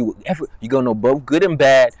to teach you you're gonna know both good and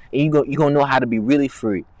bad, and you gonna know how to be really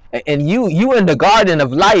free. And you in the garden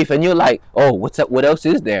of life, and you're like, oh, what's up? What else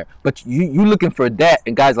is there? But you looking for that,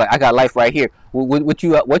 and God's like, I got life right here. What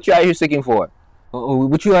you out here seeking for?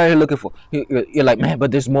 What you out here looking for? You're like, man,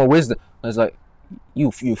 but there's more wisdom. It's like,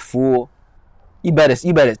 you fool. You better stay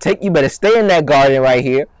in that garden right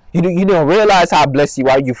here. You don't realize how blessed you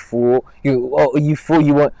are, you fool. You fool.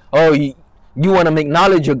 You want to make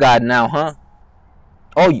knowledge your God now, huh?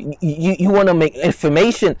 Oh, you want to make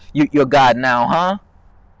information your God now, huh?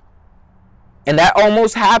 And that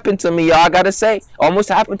almost happened to me, y'all. I gotta say, almost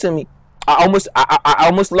happened to me. I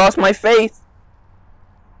almost lost my faith.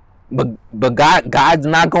 But God's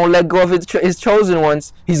not gonna let go of his chosen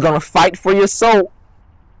ones. He's gonna fight for your soul.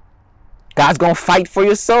 God's gonna fight for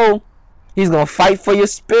your soul. He's gonna fight for your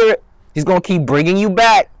spirit. He's gonna keep bringing you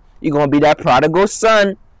back. You're gonna be that prodigal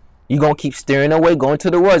son. You're gonna keep steering away, going to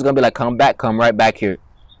the world. It's gonna be like, come right back here.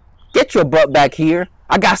 Get your butt back here.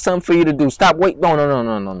 I got something for you to do. Stop, wait.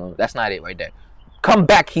 No. That's not it right there. Come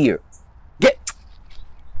back here.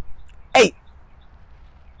 Hey.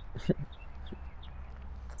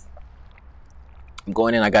 I'm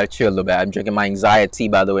going in. I gotta chill a little bit. I'm drinking my anxiety,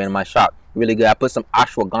 by the way, in my shop. Really good. I put some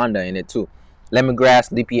ashwagandha in it too.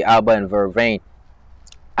 Lemongrass, Lipi alba, and vervain.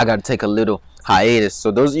 I gotta take a little hiatus.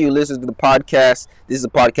 So those of you listening to the podcast, this is a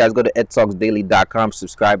podcast. Go to edtalksdaily.com,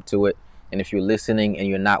 subscribe to it. And if you're listening and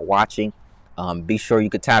you're not watching, be sure you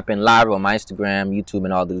could tap in live on my Instagram, YouTube,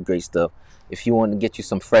 and all this great stuff. If you want to get you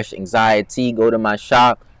some fresh anxiety, go to my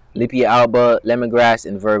shop, Lipi alba, lemongrass,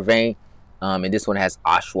 and vervain. And this one has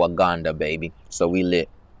ashwagandha, baby. So we lit.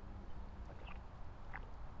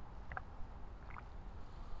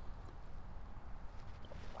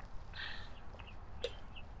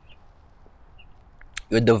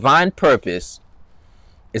 Your divine purpose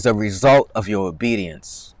is a result of your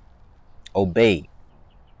obedience. Obey.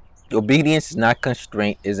 Obedience is not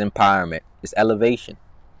constraint, it's empowerment, it's elevation.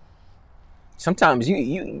 Sometimes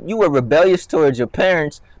you were rebellious towards your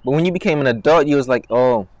parents, but when you became an adult, you was like,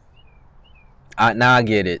 oh, now I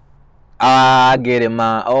get it. I get it,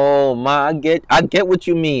 ma. Oh, ma, I get what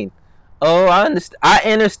you mean. Oh, I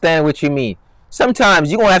understand what you mean. Sometimes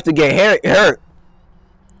you're gonna have to get hurt.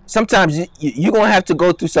 Sometimes you're gonna have to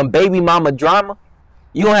go through some baby mama drama.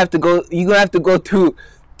 You're gonna have to go through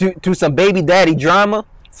some baby daddy drama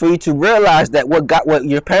for you to realize that what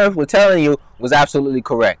your parents were telling you was absolutely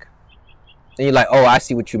correct. And you're like, oh, I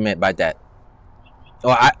see what you meant by that.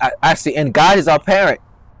 Oh, I see. And God is our parent.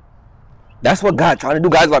 That's what God trying to do.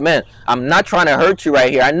 God's like, man, I'm not trying to hurt you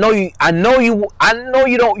right here. I know you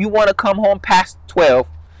don't. You want to come home past 12.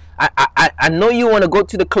 I know you want to go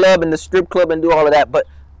to the club and the strip club and do all of that, but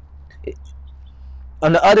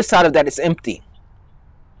on the other side of that, it's empty.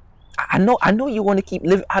 I know you want to keep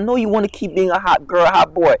living. I know you want to keep being a hot girl, a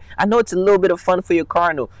hot boy. I know it's a little bit of fun for your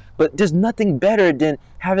cardinal, but there's nothing better than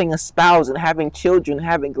having a spouse and having children,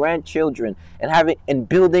 having grandchildren, and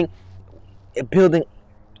building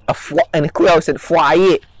and Cleo said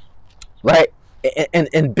foyer, right?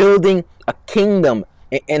 And building a kingdom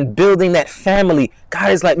and building that family.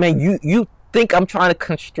 God is like, man, you think I'm trying to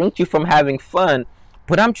constrain you from having fun,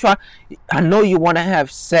 but I know you want to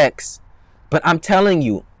have sex, but I'm telling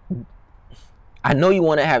you, I know you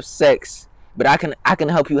want to have sex, but I can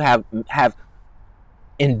help you have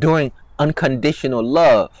enduring unconditional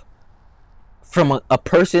love from a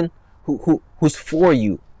person who's for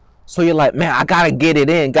you. So you're like, man, I gotta get it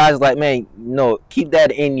in. God's like, man, no, keep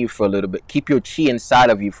that in you for a little bit. Keep your chi inside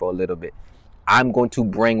of you for a little bit. I'm going to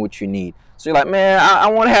bring what you need. So you're like, man, I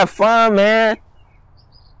want to have fun, man.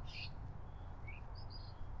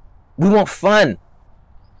 We want fun.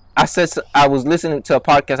 I was listening to a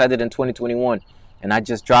podcast I did in 2021, and I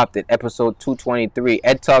just dropped it, episode 223,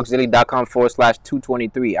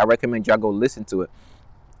 edtalksdaily.com/223. I recommend y'all go listen to it.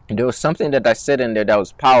 And there was something that I said in there that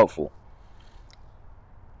was powerful.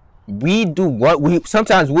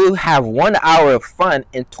 Sometimes we'll have 1 hour of fun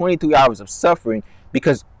and 23 hours of suffering,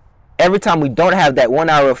 because every time we don't have that 1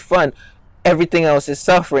 hour of fun, everything else is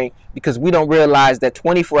suffering, because we don't realize that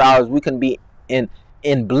 24 hours we can be in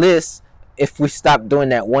bliss if we stop doing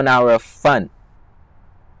that 1 hour of fun.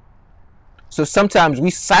 So sometimes we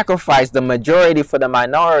sacrifice the majority for the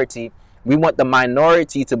minority. We want the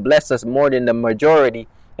minority to bless us more than the majority.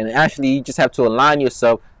 And actually, you just have to align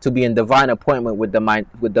yourself to be in divine appointment with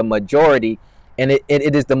the majority. And it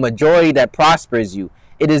is the majority that prospers you.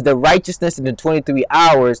 It is the righteousness in the 23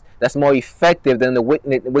 hours that's more effective than the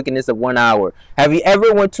wickedness of 1 hour. Have you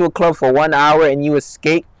ever went to a club for 1 hour and you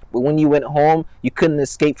escaped but when you went home, you couldn't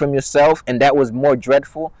escape from yourself, and that was more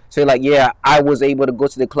dreadful. So you're like, yeah, I was able to go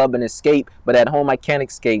to the club and escape, but at home I can't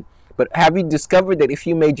escape. But have you discovered that if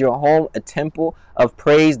you made your home a temple of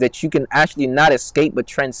praise, that you can actually not escape but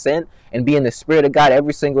transcend and be in the spirit of God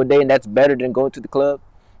every single day, and that's better than going to the club?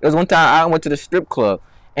 There was one time I went to the strip club,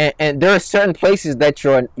 and there are certain places that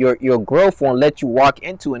your growth won't let you walk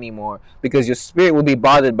into anymore because your spirit will be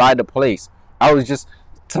bothered by the place. I was just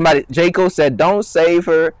J. Cole said, don't save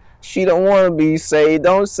her. She don't want to be saved.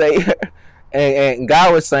 Don't save her. And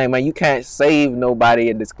God was saying, man, you can't save nobody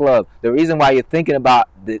in this club. The reason why you're thinking about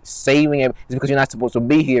the saving him is because you're not supposed to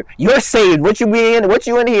be here. You're saved. What you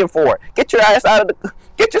in here for? Get yourself out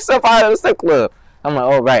of the strip club. I'm like,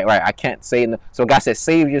 oh, right. I can't save them. So God said,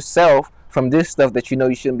 save yourself from this stuff that you know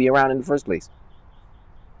you shouldn't be around in the first place.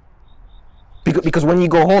 Because when you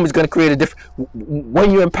go home, it's going to create a different.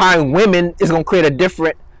 When you're empowering women, it's going to create a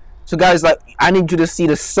different. So God is like, I need you to see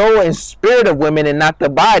the soul and spirit of women and not the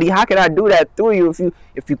body. How can I do that through you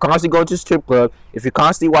if you constantly go to the strip club, if you're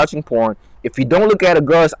constantly watching porn, if you don't look at a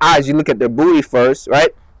girl's eyes, you look at their booty first,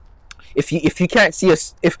 right? If you can't see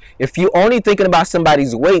if you're only thinking about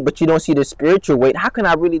somebody's weight but you don't see the spiritual weight, how can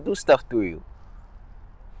I really do stuff through you?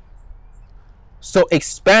 So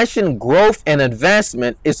expansion, growth, and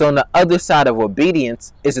advancement is on the other side of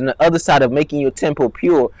obedience, is on the other side of making your temple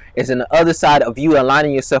pure, is on the other side of you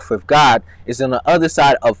aligning yourself with God, is on the other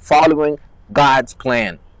side of following God's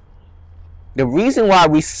plan. The reason why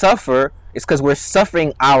we suffer is because we're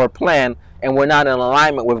suffering our plan and we're not in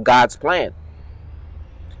alignment with God's plan.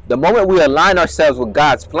 The moment we align ourselves with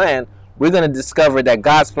God's plan, we're going to discover that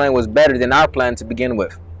God's plan was better than our plan to begin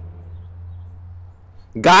with.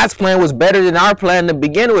 God's plan was better than our plan to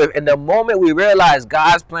begin with. And the moment we realize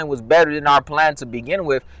God's plan was better than our plan to begin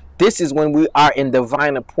with, this is when we are in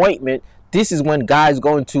divine appointment. This is when God is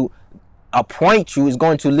going to appoint you, is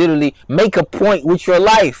going to literally make a point with your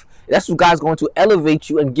life. That's what God's going to elevate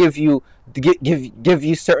you and give you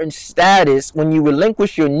certain status. When you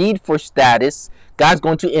relinquish your need for status, God's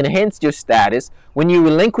going to enhance your status. When you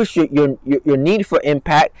relinquish your need for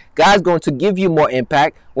impact, God's going to give you more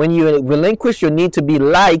impact. When you relinquish your need to be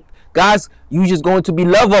liked, you're just going to be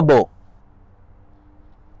lovable.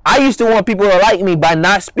 I used to want people to like me by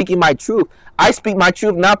not speaking my truth. I speak my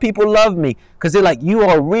truth. Now people love me because they're like, you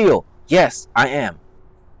are real. Yes, I am.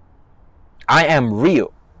 I am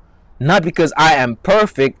real. Not because I am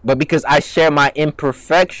perfect, but because I share my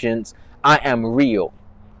imperfections. I am real.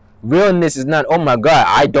 Realness is not, oh my God,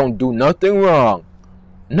 I don't do nothing wrong.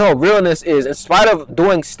 No, realness is, in spite of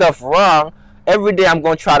doing stuff wrong, every day I'm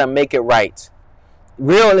going to try to make it right.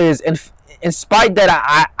 Real is, in spite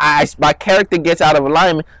that my character gets out of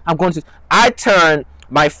alignment, I turn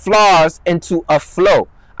my flaws into a flow.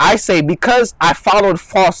 I say, because I followed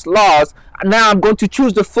false laws, now I'm going to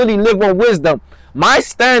choose to fully live on wisdom. My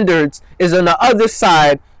standards is on the other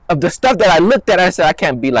side of the stuff that I looked at. I said, I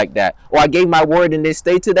can't be like that. Or I gave my word and they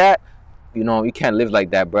stayed to that. You know, you can't live like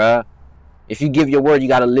that, bruh. If you give your word, you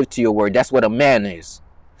got to live to your word. That's what a man is.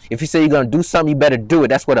 If you say you're going to do something, you better do it.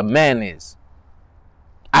 That's what a man is.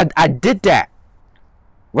 I did that.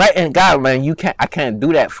 Right? And God, man, I can't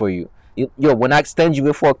do that for you. Yo, when I extend you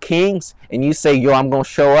before kings and you say, yo, I'm going to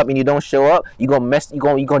show up and you don't show up, you're going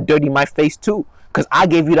to dirty my face too. Because I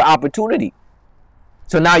gave you the opportunity.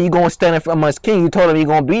 So now you're going to stand in front of us king. You told them you're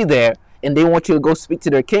going to be there and they want you to go speak to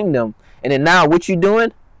their kingdom. And then now what you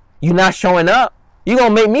doing? You not showing up. You're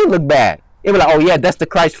going to make me look bad. They'll be like, oh yeah, that's the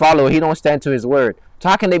Christ follower. He don't stand to his word. So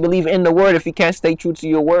how can they believe in the word if you can't stay true to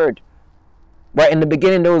your word? Right? In the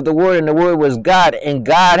beginning there was the word and the word was God. And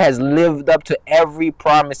God has lived up to every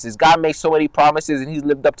promises. God made so many promises and he's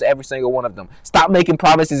lived up to every single one of them. Stop making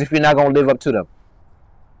promises if you're not going to live up to them.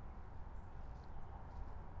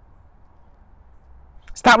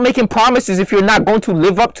 Stop making promises if you're not going to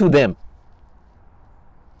live up to them.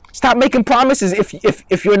 Stop making promises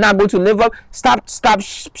if you're not going to live up. Stop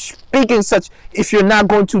speaking such if you're not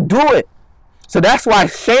going to do it. So that's why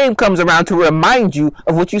shame comes around to remind you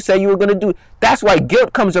of what you said you were going to do. That's why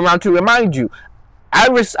guilt comes around to remind you.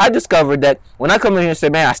 I discovered that when I come in here and say,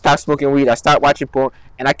 man, I stopped smoking weed, I stopped watching porn,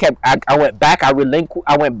 and I went back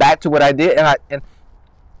to what I did, and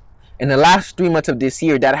in the last 3 months of this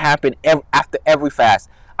year, that happened after every fast.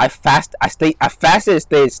 I fasted,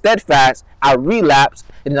 stayed steadfast, I relapsed,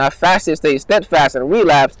 and then I fasted, stayed steadfast, and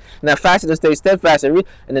relapsed, and I fasted and stayed steadfast, and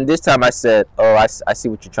then this time I said, oh, I see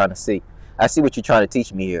what you're trying to see. I see what you're trying to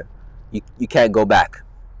teach me here. You can't go back.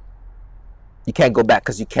 You can't go back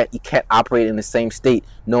because you can't operate in the same state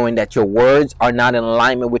knowing that your words are not in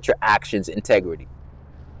alignment with your actions' integrity.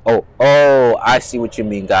 Oh, I see what you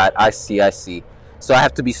mean, God. I see. So I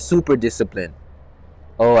have to be super disciplined.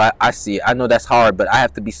 Oh, I see. I know that's hard, but I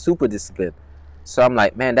have to be super disciplined. So I'm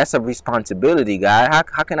like, man, that's a responsibility, guy.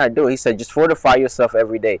 How can I do it? He said, just fortify yourself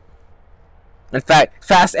every day. In fact,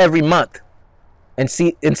 fast every month and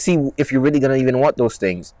see if you're really gonna even want those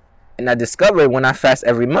things. And I discovered when I fast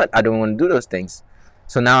every month, I don't want to do those things.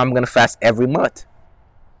 So now I'm gonna fast every month,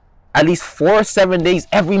 at least 4 or 7 days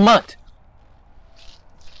every month.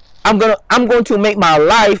 I'm going to make my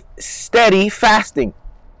life steady fasting.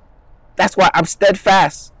 That's why I'm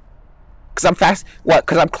steadfast. Because I'm fast. What?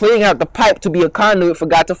 Because I'm clearing out the pipe to be a conduit for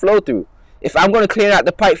God to flow through. If I'm going to clear out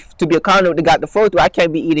the pipe to be a conduit to God to flow through, I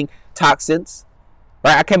can't be eating toxins,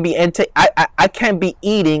 right? I can't be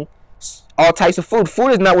eating all types of food. Food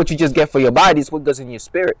is not what you just get for your body. It's what goes in your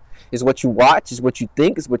spirit. It's what you watch. It's what you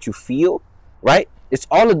think. It's what you feel, right? It's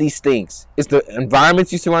all of these things. It's the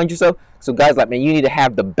environments you surround yourself. So guys, like, man, you need to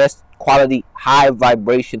have the best quality, high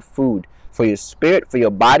vibration food for your spirit, for your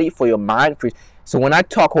body, for your mind. So when I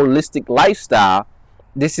talk holistic lifestyle,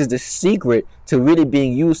 this is the secret to really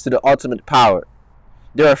being used to the ultimate power.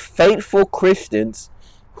 There are faithful Christians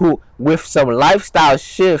who, with some lifestyle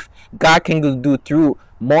shift, God can do through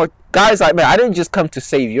more. Guys, like, man, I didn't just come to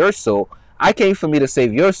save your soul. I came for me to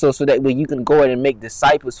save your soul so that way you can go ahead and make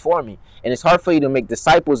disciples for me. And it's hard for you to make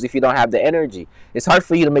disciples if you don't have the energy. It's hard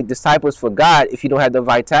for you to make disciples for God if you don't have the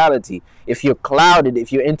vitality. If you're clouded,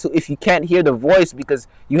 if you can't hear the voice because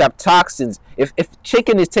you have toxins. If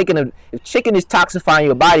chicken is toxifying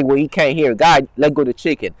your body where you can't hear God, let go of the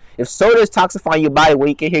chicken. If soda is toxifying your body where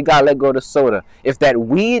you can't hear God, let go of the soda. If that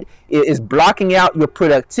weed is blocking out your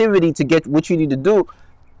productivity to get what you need to do,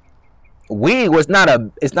 weed it's not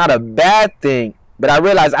a bad thing, but I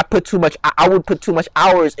realized I would put too much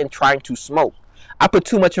hours in trying to smoke. I put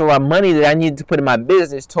too much of my money that I needed to put in my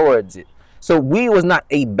business towards it. So weed was not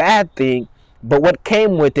a bad thing, but what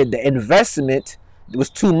came with it, the investment,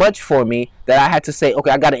 was too much for me that I had to say,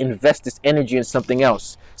 okay, I got to invest this energy in something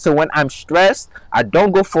else. So when I'm stressed, I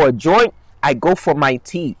don't go for a joint, I go for my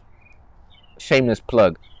tea. Shameless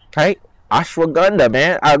plug, right? Ashwagandha,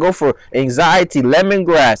 man. I go for anxiety,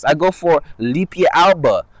 lemongrass. I go for Lepia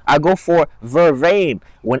alba. I go for vervain.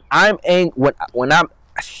 When I'm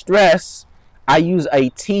stressed, I use a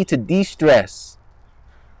tea to de-stress.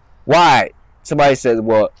 Why? Somebody says,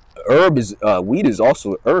 well, weed is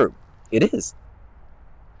also an herb. It is.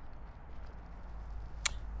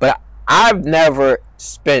 But I've never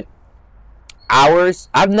spent hours.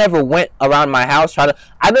 I've never went around my house I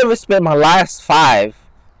never spent my last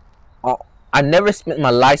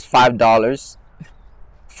 $5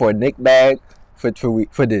 for a Nick bag for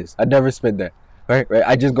this. I never spent that. Right?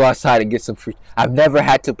 I just go outside and get some free. I've never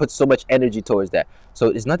had to put so much energy towards that. So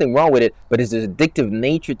there's nothing wrong with it, but it's an addictive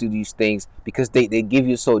nature to these things because they give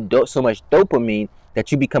you so much dopamine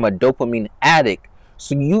that you become a dopamine addict.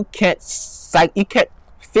 So you can't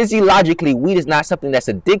physiologically, weed is not something that's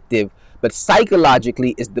addictive, but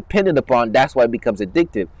psychologically it's dependent upon. That's why it becomes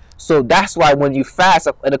addictive. So that's why when you fast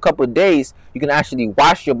in a couple of days, you can actually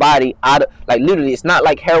wash your body out of, like, literally, it's not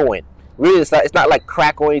like heroin. Really, it's not like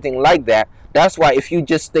crack or anything like that. That's why if you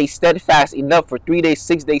just stay steadfast enough for 3 days,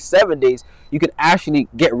 6 days, 7 days, you can actually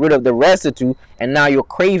get rid of the residue, and now your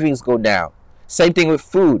cravings go down. Same thing with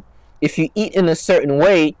food. If you eat in a certain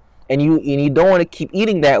way and you don't want to keep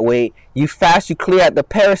eating that way, you fast, you clear out the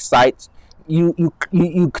parasites, you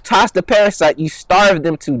toss the parasite, you starve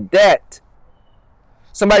them to death.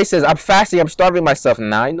 Somebody says, I'm fasting, I'm starving myself.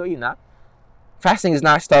 Nah, I know you're not. Fasting is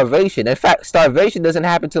not starvation. In fact, starvation doesn't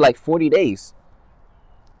happen till like 40 days.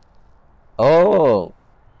 Oh,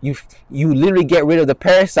 you literally get rid of the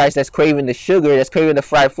parasites that's craving the sugar, that's craving the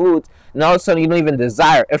fried foods, and all of a sudden you don't even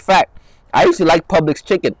desire. In fact, I used to like Publix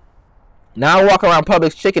chicken. Now I walk around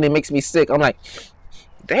Publix chicken, it makes me sick. I'm like,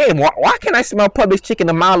 damn, why can't I smell Publix chicken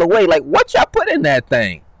a mile away? Like, what y'all put in that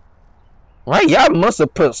thing? Right, y'all must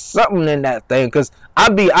have put something in that thing, because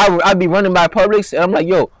I'd be running by Publix and I'm like,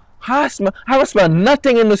 yo, I don't smell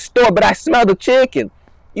nothing in the store, but I smell the chicken.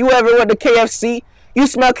 You ever went to KFC? You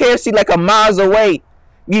smell KFC like a miles away.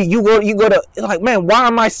 You go to, like, man, why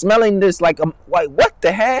am I smelling this? Like what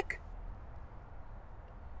the heck?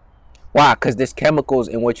 Why? Because there's chemicals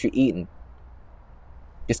in what you're eating.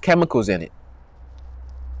 There's chemicals in it.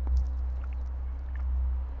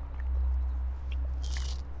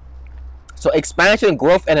 So expansion,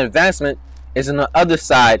 growth, and advancement is on the other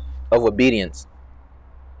side of obedience.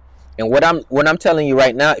 And what I'm telling you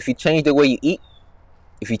right now, if you change the way you eat,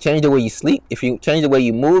 if you change the way you sleep, if you change the way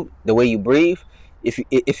you move, the way you breathe, if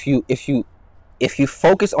you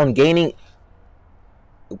focus on gaining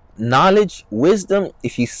knowledge, wisdom,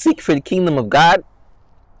 if you seek for the kingdom of God,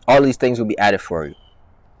 all these things will be added for you.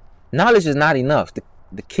 Knowledge is not enough.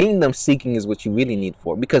 The kingdom seeking is what you really need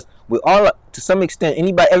for, because we all, to some extent,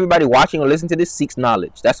 everybody watching or listening to this seeks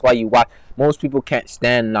knowledge. That's why you watch. Most people can't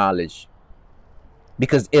stand knowledge,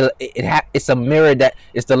 because it's a mirror, that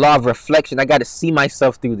it's the law of reflection. I got to see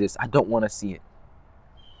myself through this. I don't want to see it.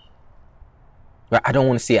 Right? I don't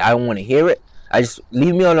want to see it. I don't want to hear it. I just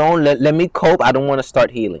leave me alone. Let me cope. I don't want to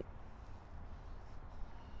start healing.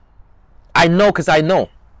 I know, because I know.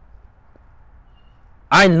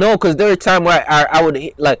 I know, because there was a time where I would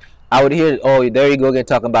hear, oh, there you go again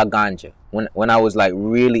talking about ganja, when I was like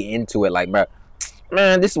really into it, like, bro,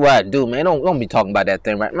 man, this is what I do, man. Don't be talking about that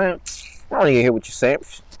thing, right, man. I don't even hear what you're saying.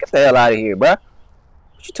 Get the hell out of here, bro.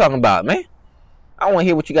 What you talking about, man? I don't want to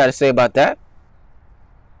hear what you got to say about that.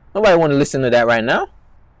 Nobody want to listen to that right now.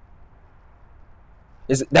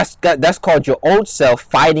 That's called your old self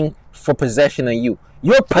fighting for possession of you.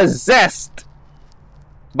 You're possessed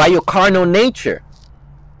by your carnal nature.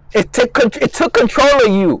 It took control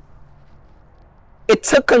of you. It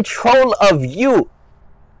took control of you.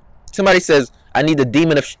 Somebody says, I need the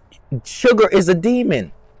demon of sugar is a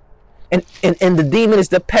demon. And the demon is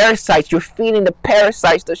the parasites. You're feeding the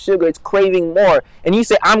parasites the sugar. It's craving more. And you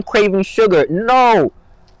say, I'm craving sugar. No.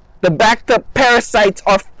 The backed up parasites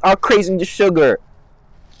are craving the sugar.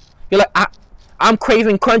 You're like, I'm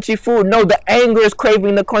craving crunchy food. No, the anger is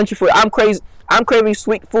craving the crunchy food. I'm craving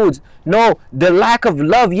sweet foods. No, the lack of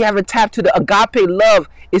love. You haven't tapped to the agape love.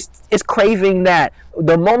 It's craving that.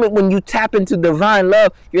 The moment when you tap into divine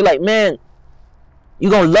love, you're like, man,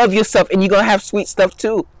 you're going to love yourself, and you're going to have sweet stuff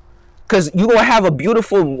too. Because you're going to have a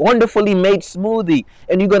beautiful, wonderfully made smoothie,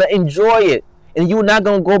 and you're going to enjoy it. And you're not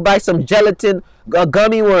going to go buy some gelatin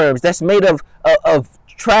gummy worms that's made of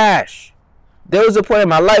trash. There was a point in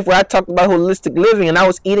my life where I talked about holistic living, and I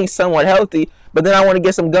was eating somewhat healthy, but then I want to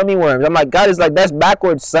get some gummy worms. I'm like, God is like, that's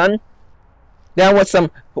backwards, son. Then I want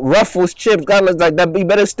some Ruffles chips. God is like, that. You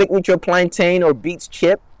better stick with your plantain or beets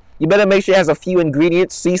chip. You better make sure it has a few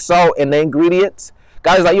ingredients, sea salt and the ingredients.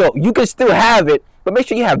 God is like, yo, you can still have it, but make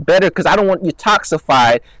sure you have better, because I don't want you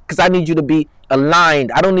toxified, because I need you to be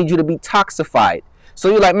aligned. I don't need you to be toxified. So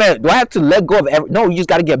you're like, man, do I have to let go of no, you just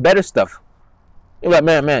got to get better stuff. You're like,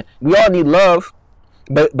 man, we all need love,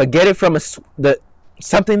 but get it from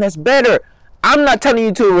something that's better. I'm not telling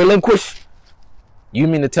you to relinquish. You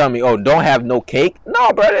mean to tell me, oh, don't have no cake?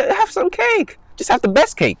 No, brother, have some cake. Just have the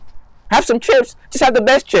best cake. Have some chips. Just have the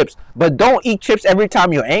best chips. But don't eat chips every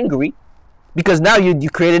time you're angry, because now you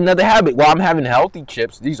create another habit. Well, I'm having healthy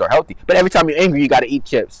chips. These are healthy. But every time you're angry, you got to eat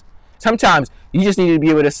chips. Sometimes you just need to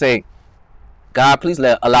be able to say, God, please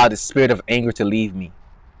allow the spirit of anger to leave me.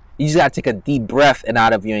 You just got to take a deep breath and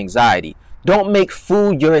out of your anxiety. Don't make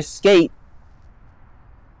food your escape.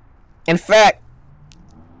 In fact,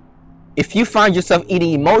 if you find yourself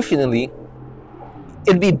eating emotionally,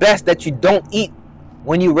 it'd be best that you don't eat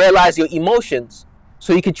when you realize your emotions,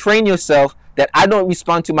 so you can train yourself that I don't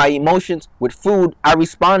respond to my emotions with food. I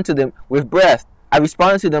respond to them with breath. I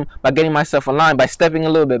respond to them by getting myself aligned, by stepping a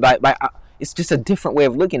little bit, it's just a different way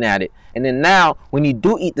of looking at it. And then now, when you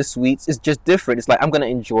do eat the sweets, it's just different. It's like, I'm going to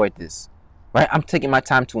enjoy this, right? I'm taking my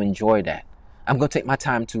time to enjoy that. I'm going to take my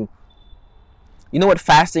time to, you know what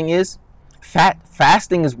fasting is?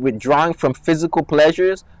 Fasting is withdrawing from physical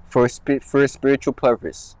pleasures for a spiritual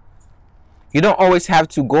purpose. You don't always have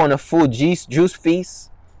to go on a full juice feast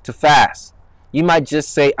to fast. You might just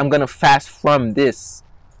say, I'm going to fast from this.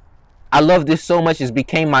 I love this so much, it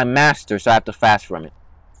became my master, so I have to fast from it.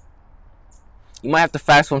 You might have to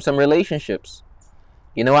fast from some relationships.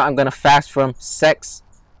 You know what? I'm going to fast from sex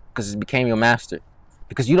because it became your master.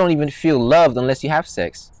 Because you don't even feel loved unless you have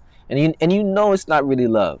sex. And you know it's not really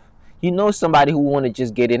love. You know somebody who want to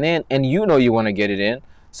just get it in, and you know you want to get it in.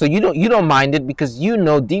 So you don't mind it, because you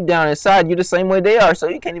know deep down inside you're the same way they are. So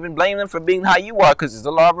you can't even blame them for being how you are, because it's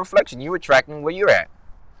the law of reflection. You're attracting where you're at.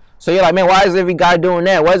 So you're like, man, why is every guy doing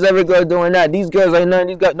that? Why is every girl doing that? These girls ain't none.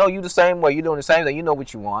 These guys, no, you the same way. You're doing the same thing. You know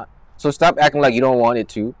what you want. So stop acting like you don't want it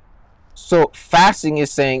to. So fasting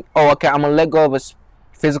is saying, oh, okay, I'm going to let go of a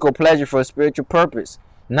physical pleasure for a spiritual purpose,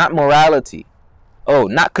 not morality. Oh,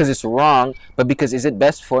 not because it's wrong, but because, is it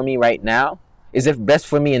best for me right now? Is it best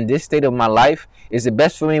for me in this state of my life? Is it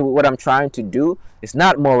best for me with what I'm trying to do? It's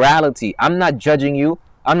not morality. I'm not judging you.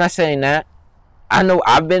 I'm not saying that. I know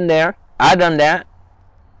I've been there. I've done that.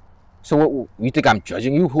 So what, you think I'm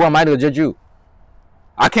judging you? Who am I to judge you?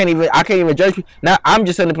 I can't even judge you. Now I'm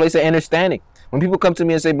just in a place of understanding. When people come to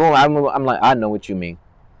me and say, boom, I'm like, I know what you mean.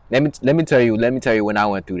 Let me tell you when I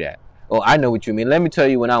went through that. Oh, I know what you mean. Let me tell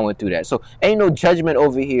you when I went through that. So ain't no judgment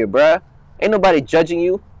over here, bruh. Ain't nobody judging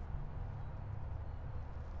you.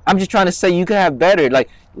 I'm just trying to say you can have better. Like,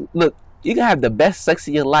 look, you can have the best sex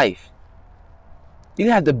of your life. You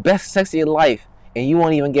can have the best sex of your life, and you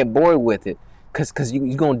won't even get bored with it, cause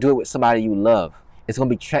you're gonna do it with somebody you love. It's gonna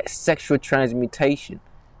be sexual transmutation.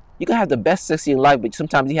 You can have the best sex of your life, but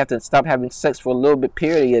sometimes you have to stop having sex for a little bit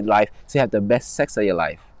period of your life to have the best sex of your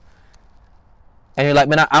life. And you're like,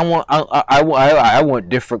 man, I want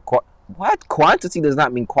different. What? Quantity does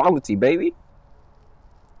not mean quality, baby.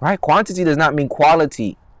 Right? Quantity does not mean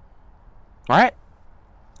quality. Right?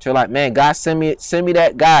 So you're like, man, God, send me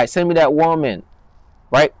that guy, send me that woman.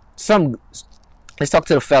 Right? Let's talk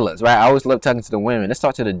to the fellas, right? I always love talking to the women. Let's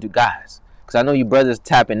talk to the guys, because I know you brothers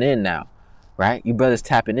tapping in now, right? You brothers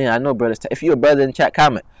tapping in. I know brothers. If you're a brother in the chat,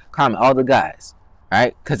 comment all the guys,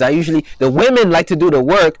 right? Because the women like to do the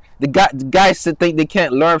work. The guys think they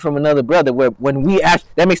can't learn from another brother. Where when we ask,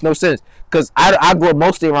 that makes no sense. Because I grew up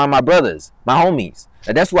mostly around my brothers, my homies,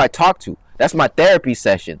 and that's who I talk to. That's my therapy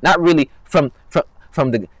session. Not really from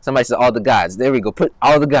the. Somebody said all the guys. There we go. Put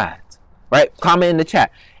all the guys, right? Comment in the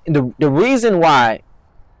chat. And the reason why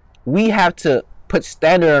we have to put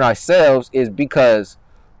standard on ourselves is because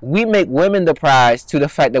we make women the prize to the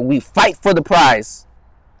fact that we fight for the prize,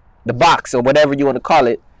 the box or whatever you want to call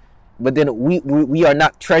it, but then we are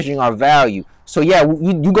not treasuring our value. So yeah,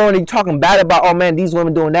 you going and talking bad about, oh man, these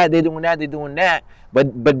women doing that, they're doing that,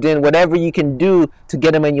 but then whatever you can do to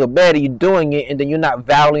get them in your bed, you're doing it, and then you're not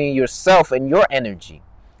valuing yourself and your energy,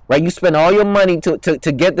 right? You spend all your money to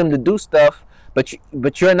get them to do stuff,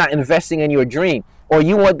 but you're not investing in your dream, or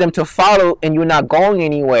you want them to follow and you're not going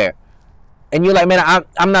anywhere, and you're like, man,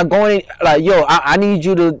 I'm not going. Like, yo, I need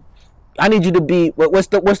you to be. What's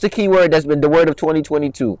the key word that's been the word of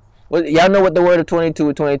 2022? Y'all know what the word of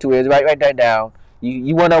 2022 is, right? Write that down.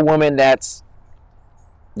 You want a woman that's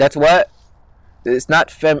what? It's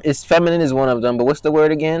not it's feminine is one of them, but what's the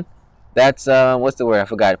word again? That's what's the word? I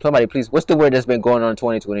forgot it. Somebody please. What's the word that's been going on in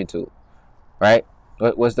 2022? Right?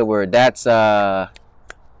 What's the word? That's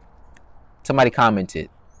somebody commented.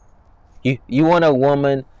 You want a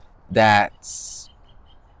woman that's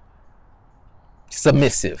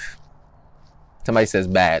submissive. Somebody says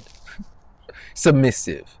bad.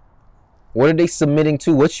 Submissive. What are they submitting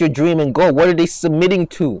to? What's your dream and goal? What are they submitting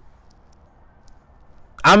to?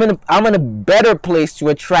 I'm in a better place to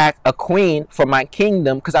attract a queen for my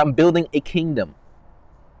kingdom because I'm building a kingdom.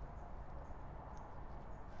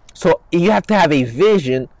 So you have to have a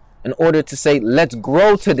vision in order to say, let's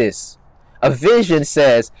grow to this. A vision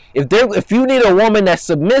says, if you need a woman that's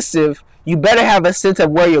submissive, you better have a sense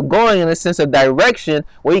of where you're going and a sense of direction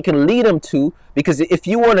where you can lead them to. Because if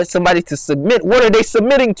you wanted somebody to submit, what are they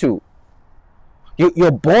submitting to?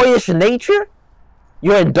 Your boyish nature?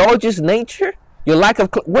 Your indulgent nature? Your lack of...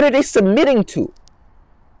 What are they submitting to?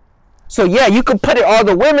 So yeah, you can put it all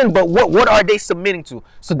the women, but what are they submitting to?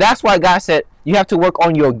 So that's why God said you have to work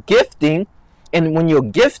on your gifting. And when you're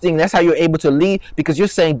gifting, that's how you're able to lead, because you're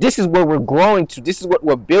saying, this is where we're growing to. This is what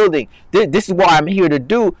we're building. This is what I'm here to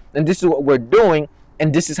do. And this is what we're doing.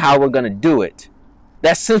 And this is how we're going to do it.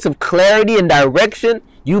 That sense of clarity and direction,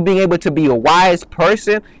 you being able to be a wise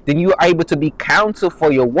person, then you are able to be counsel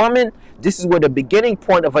for your woman. This is where the beginning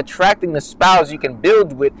point of attracting the spouse you can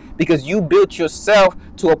build with, because you built yourself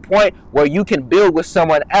to a point where you can build with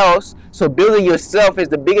someone else. So building yourself is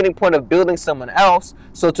the beginning point of building someone else.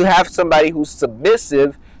 So to have somebody who's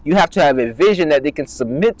submissive, you have to have a vision that they can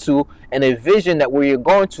submit to, and a vision that where you're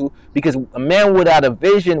going to, because a man without a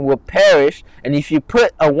vision will perish. And if you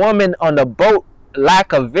put a woman on the boat,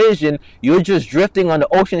 lack of vision, you're just drifting on the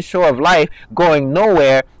ocean shore of life, going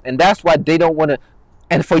nowhere. And that's why they don't want to.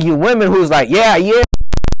 And for you women who's like, yeah,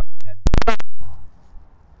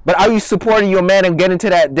 but are you supporting your man and getting to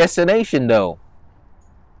that destination though?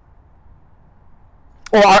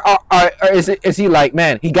 Or is he like,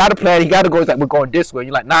 man, he got a plan, he got to go, it's like, we're going this way.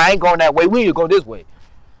 You're like, nah, I ain't going that way, we need to go this way.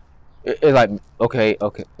 It's like, okay.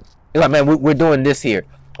 It's like, man, we're doing this here.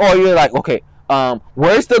 Or you're like, okay,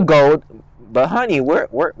 where's the gold? But honey, we're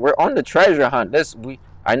on the treasure hunt. We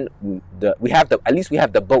have at least we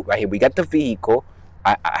have the boat right here. We got the vehicle.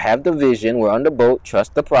 I have the vision. We're on the boat.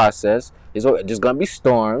 Trust the process. There's gonna be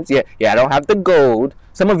storms. Yeah. I don't have the gold.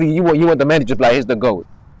 Some of you want the man to just like, here's the gold.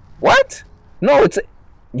 What? No,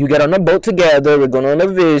 you get on the boat together. We're going on the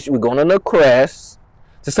vision. We're going on the quest.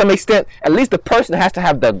 To some extent, at least the person has to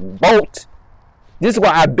have the boat. This is why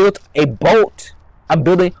I built a boat. I'm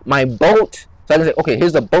building my boat. So I can say, okay,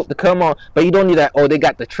 here's the boat to come on. But you don't need that, oh, they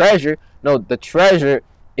got the treasure. No, the treasure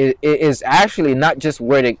is actually not just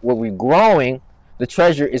where we're growing. The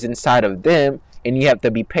treasure is inside of them. And you have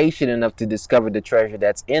to be patient enough to discover the treasure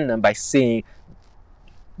that's in them by seeing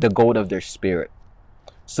the gold of their spirit.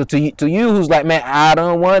 So to you who's like, man, I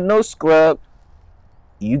don't want no scrub.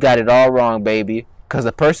 You got it all wrong, baby. Because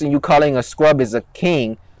the person you calling a scrub is a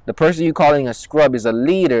king. The person you calling a scrub is a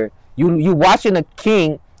leader. You watching a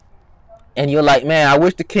king, and you're like, man, I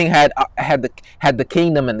wish the king had the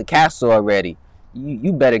kingdom and the castle already.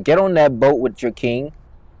 You better get on that boat with your king.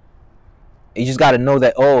 You just got to know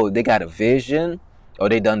that, oh, they got a vision, or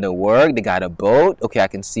they done the work, they got a boat. Okay, I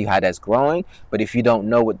can see how that's growing. But if you don't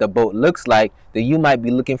know what the boat looks like, then you might be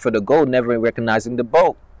looking for the gold, never recognizing the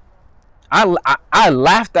boat. I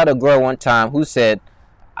laughed at a girl one time who said,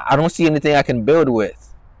 I don't see anything I can build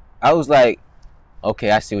with. I was like,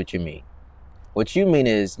 okay, I see what you mean. What you mean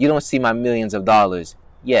is you don't see my millions of dollars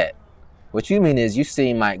yet. What you mean is you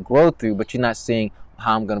see my growth through, but you're not seeing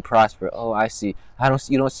how I'm gonna prosper. Oh, I see.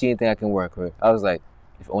 You don't see anything I can work with. I was like,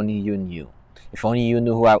 if only you knew. If only you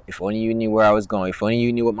knew if only you knew where I was going. If only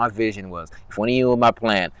you knew what my vision was. If only you knew my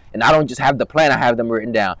plan. And I don't just have the plan, I have them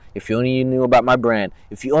written down. If only you knew about my brand.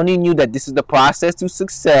 If you only knew that this is the process to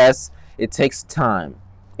success, it takes time.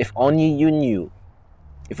 If only you knew.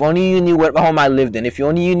 If only you knew what home I lived in. If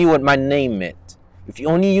only you knew what my name meant. If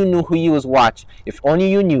only you knew who you was watching. If only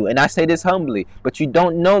you knew. And I say this humbly, but you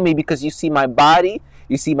don't know me because you see my body,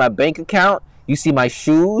 you see my bank account, you see my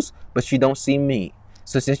shoes, but you don't see me.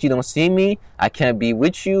 So since you don't see me, I can't be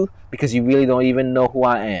with you because you really don't even know who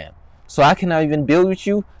I am. So I cannot even build with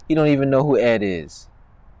you. You don't even know who Ed is.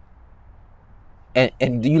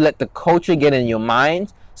 And you let the culture get in your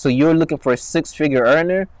mind. So you're looking for a six-figure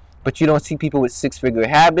earner, but you don't see people with six-figure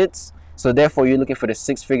habits. So therefore, you're looking for the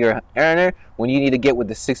six-figure earner when you need to get with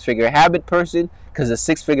the six-figure habit person, because the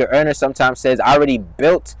six-figure earner sometimes says, I already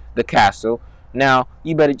built the castle. Now,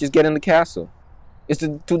 you better just get in the castle. It's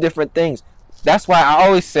the two different things. That's why I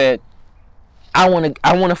always said, I want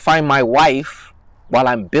to find my wife while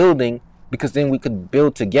I'm building, because then we could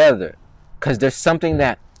build together. Because there's something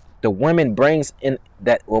that the woman brings in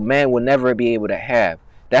that man will never be able to have.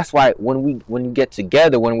 That's why when we get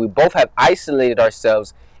together, when we both have isolated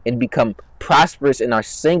ourselves and become prosperous in our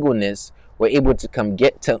singleness, we're able to come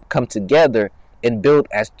together and build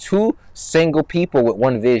as two single people with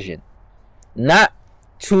one vision, not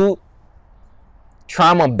two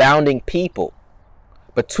trauma-bounding people,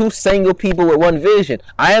 but two single people with one vision.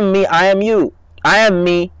 I am me, I am you. I am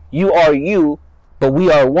me, you are you, but we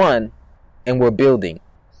are one, and we're building.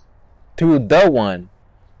 Through the one,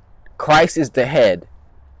 Christ is the head,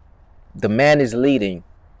 the man is leading,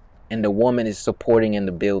 and the woman is supporting in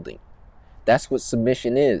the building. That's what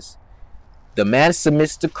submission is. The man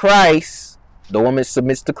submits to Christ, the woman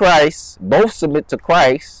submits to Christ, both submit to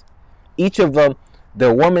Christ. Each of them,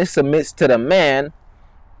 the woman submits to the man,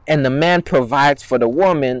 and the man provides for the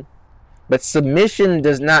woman. But submission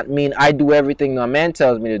does not mean I do everything my man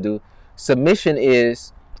tells me to do. Submission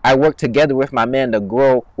is I work together with my man to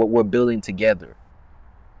grow what we're building together.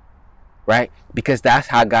 Right? Because that's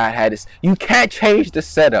how God had it. You can't change the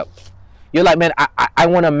setup. You're like, man, I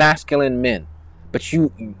want a masculine man. But you're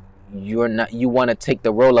not, you want to take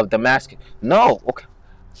the role of the masculine. No. Okay.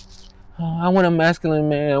 Oh, I want a masculine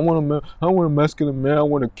man. I want a masculine man. I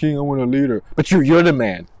want a king. I want a leader. But you're the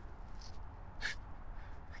man.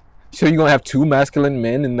 So you're going to have two masculine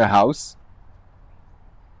men in the house?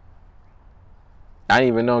 I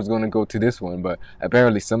didn't even know I was going to go to this one, but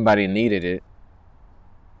apparently somebody needed it.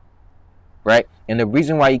 Right? And the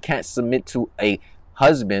reason why you can't submit to a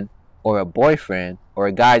husband or a boyfriend or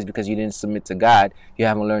a guy is because you didn't submit to God. You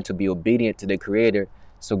haven't learned to be obedient to the Creator.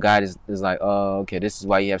 So God is like, oh, okay, this is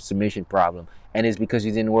why you have submission problem. And it's because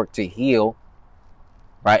you didn't work to heal.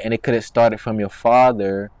 Right? And it could have started from your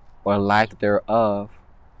father or lack thereof.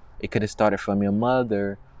 It could have started from your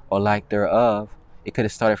mother or lack thereof. It could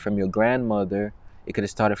have started from your grandmother. It could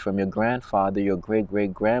have started from your grandfather, your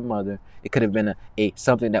great-great-grandmother. It could have been a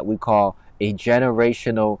something that we call a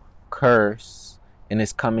generational curse, and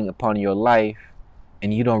it's coming upon your life,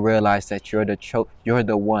 and you don't realize that you're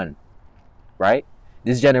the one, right?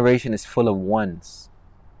 This generation is full of ones.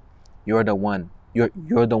 You're the one.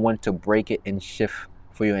 You're the one to break it and shift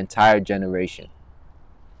for your entire generation.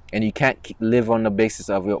 And you can't live on the basis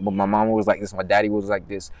of, well, my mom was like this, my daddy was like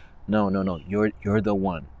this. No. You're the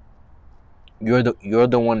one. You're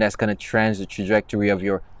the one that's gonna change the trajectory of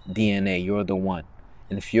your DNA. You're the one.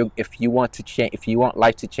 And if you want to change, if you want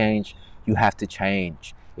life to change, you have to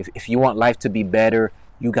change. If you want life to be better,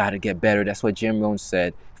 you gotta get better. That's what Jim Rohn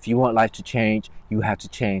said. If you want life to change, you have to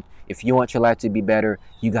change. If you want your life to be better,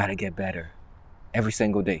 you gotta get better. Every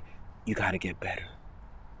single day, you gotta get better.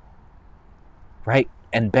 Right?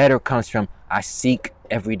 And better comes from I seek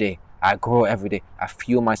every day. I grow every day. I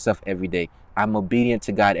fuel myself every day. I'm obedient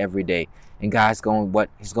to God every day. And God's going, what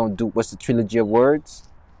He's going to do? What's the trilogy of words?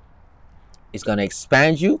 He's going to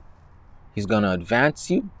expand you. He's going to advance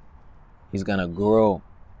you. He's going to grow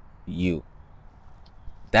you.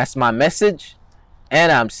 That's my message,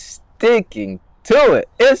 and I'm sticking to it.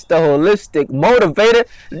 It's the Holistic Motivator.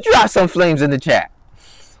 Drop some flames in the chat.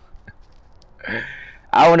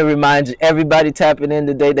 I want to remind everybody tapping in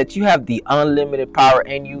today that you have the unlimited power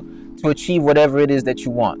in you to achieve whatever it is that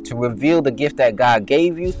you want, to reveal the gift that God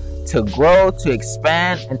gave you, to grow, to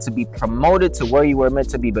expand, and to be promoted to where you were meant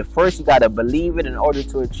to be. But first, you got to believe it in order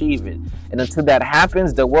to achieve it. And until that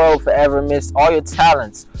happens, the world will forever miss all your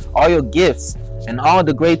talents, all your gifts, and all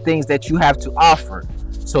the great things that you have to offer.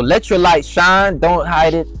 So let your light shine. Don't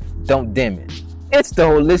hide it. Don't dim it. It's the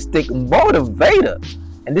Holistic Motivator.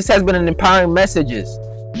 And this has been an Empowering Messages.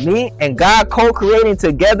 Me and God co-creating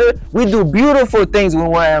together. We do beautiful things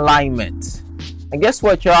when we're in alignment. And guess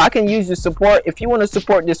what, y'all? I can use your support. If you want to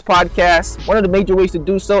support this podcast, one of the major ways to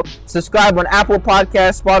do so, subscribe on Apple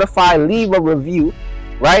Podcasts, Spotify, leave a review,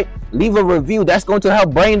 right? Leave a review. That's going to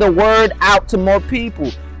help bring the word out to more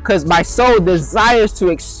people. Because my soul desires to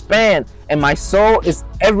expand, and my soul is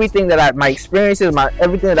everything that my experiences,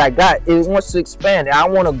 everything that I got. It wants to expand. And I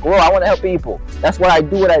want to grow. I want to help people. That's why I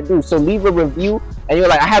do what I do. So leave a review, and you're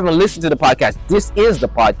like, I haven't listened to the podcast. This is the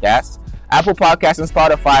podcast. Apple Podcasts and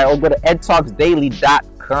Spotify, or go to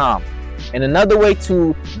edtalksdaily.com. And another way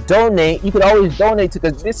to donate, you can always donate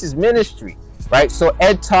because this is ministry, right? So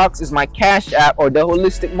Ed Talks is my Cash App, or the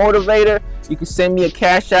Holistic Motivator. You can send me a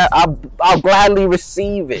Cash App. I'll gladly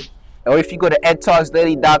receive it. Or if you go to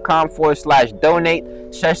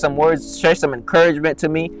edtalksdaily.com/donate, share some words, share some encouragement to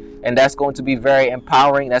me, and that's going to be very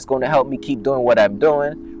empowering. That's going to help me keep doing what I'm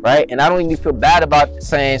doing, right? And I don't even feel bad about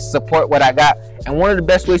saying support what I got. And one of the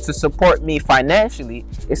best ways to support me financially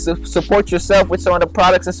is to support yourself with some of the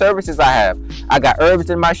products and services I have. I got herbs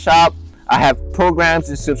in my shop. I have programs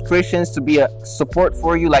and subscriptions to be a support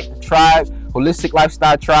for you, like the Tribe, Holistic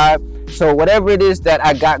Lifestyle Tribe. So whatever it is that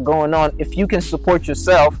I got going on, if you can support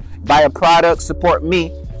yourself, buy a product, support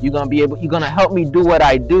me, you're gonna help me do what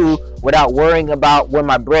I do without worrying about where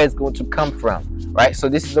my bread's going to come from, right? So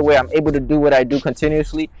this is the way I'm able to do what I do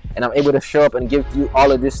continuously, and I'm able to show up and give you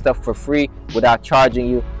all of this stuff for free without charging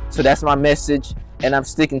you. So that's my message, and I'm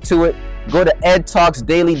sticking to it. Go to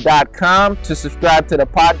edtalksdaily.com to subscribe to the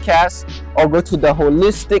podcast, or go to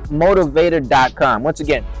theholisticmotivator.com. Once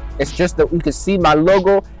again, it's just that you can see my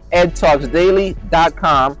logo,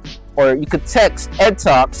 edtalksdaily.com, or you could text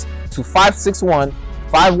edtalks to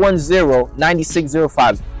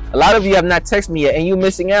 561-510-9605. A lot of you have not texted me yet, and you're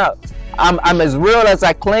missing out. I'm as real as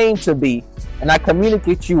I claim to be, and I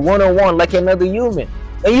communicate you one-on-one like another human.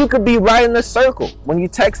 And you could be right in the circle when you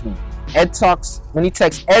text me. Ed Talks, when you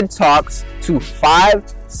text Ed Talks to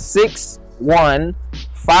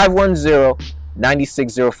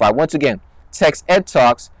 561-510-9605. Once again, text Ed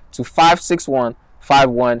Talks to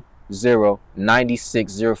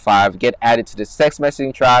 561-510-9605. Get added to the text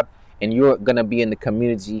messaging tribe, and you're going to be in the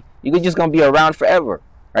community. You're just going to be around forever,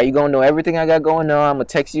 right? You're going to know everything I got going on. I'm going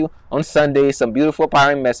to text you on Sunday some beautiful,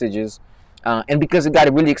 empowering messages. And because it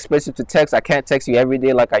got really expensive to text, I can't text you every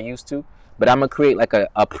day like I used to. But I'm going to create like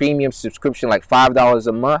a premium subscription, like $5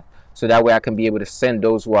 a month, so that way I can be able to send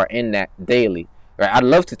those who are in that daily. Right? I'd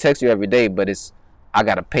love to text you every day, but I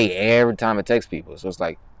got to pay every time I text people. So it's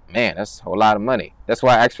like, man, that's a whole lot of money. That's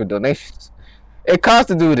why I ask for donations. It costs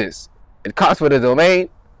to do this. It costs for the domain.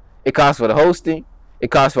 It costs for the hosting. It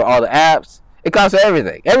costs for all the apps. It costs for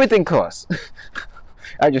everything. Everything costs.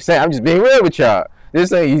 I'm just being real with y'all.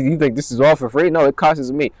 This ain't, you think this is all for free? No, it costs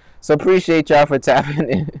me. So appreciate y'all for tapping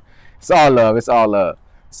in. It's all love. It's all love.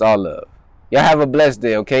 It's all love. Y'all have a blessed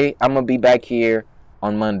day, okay? I'm going to be back here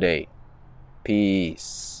on Monday.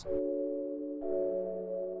 Peace.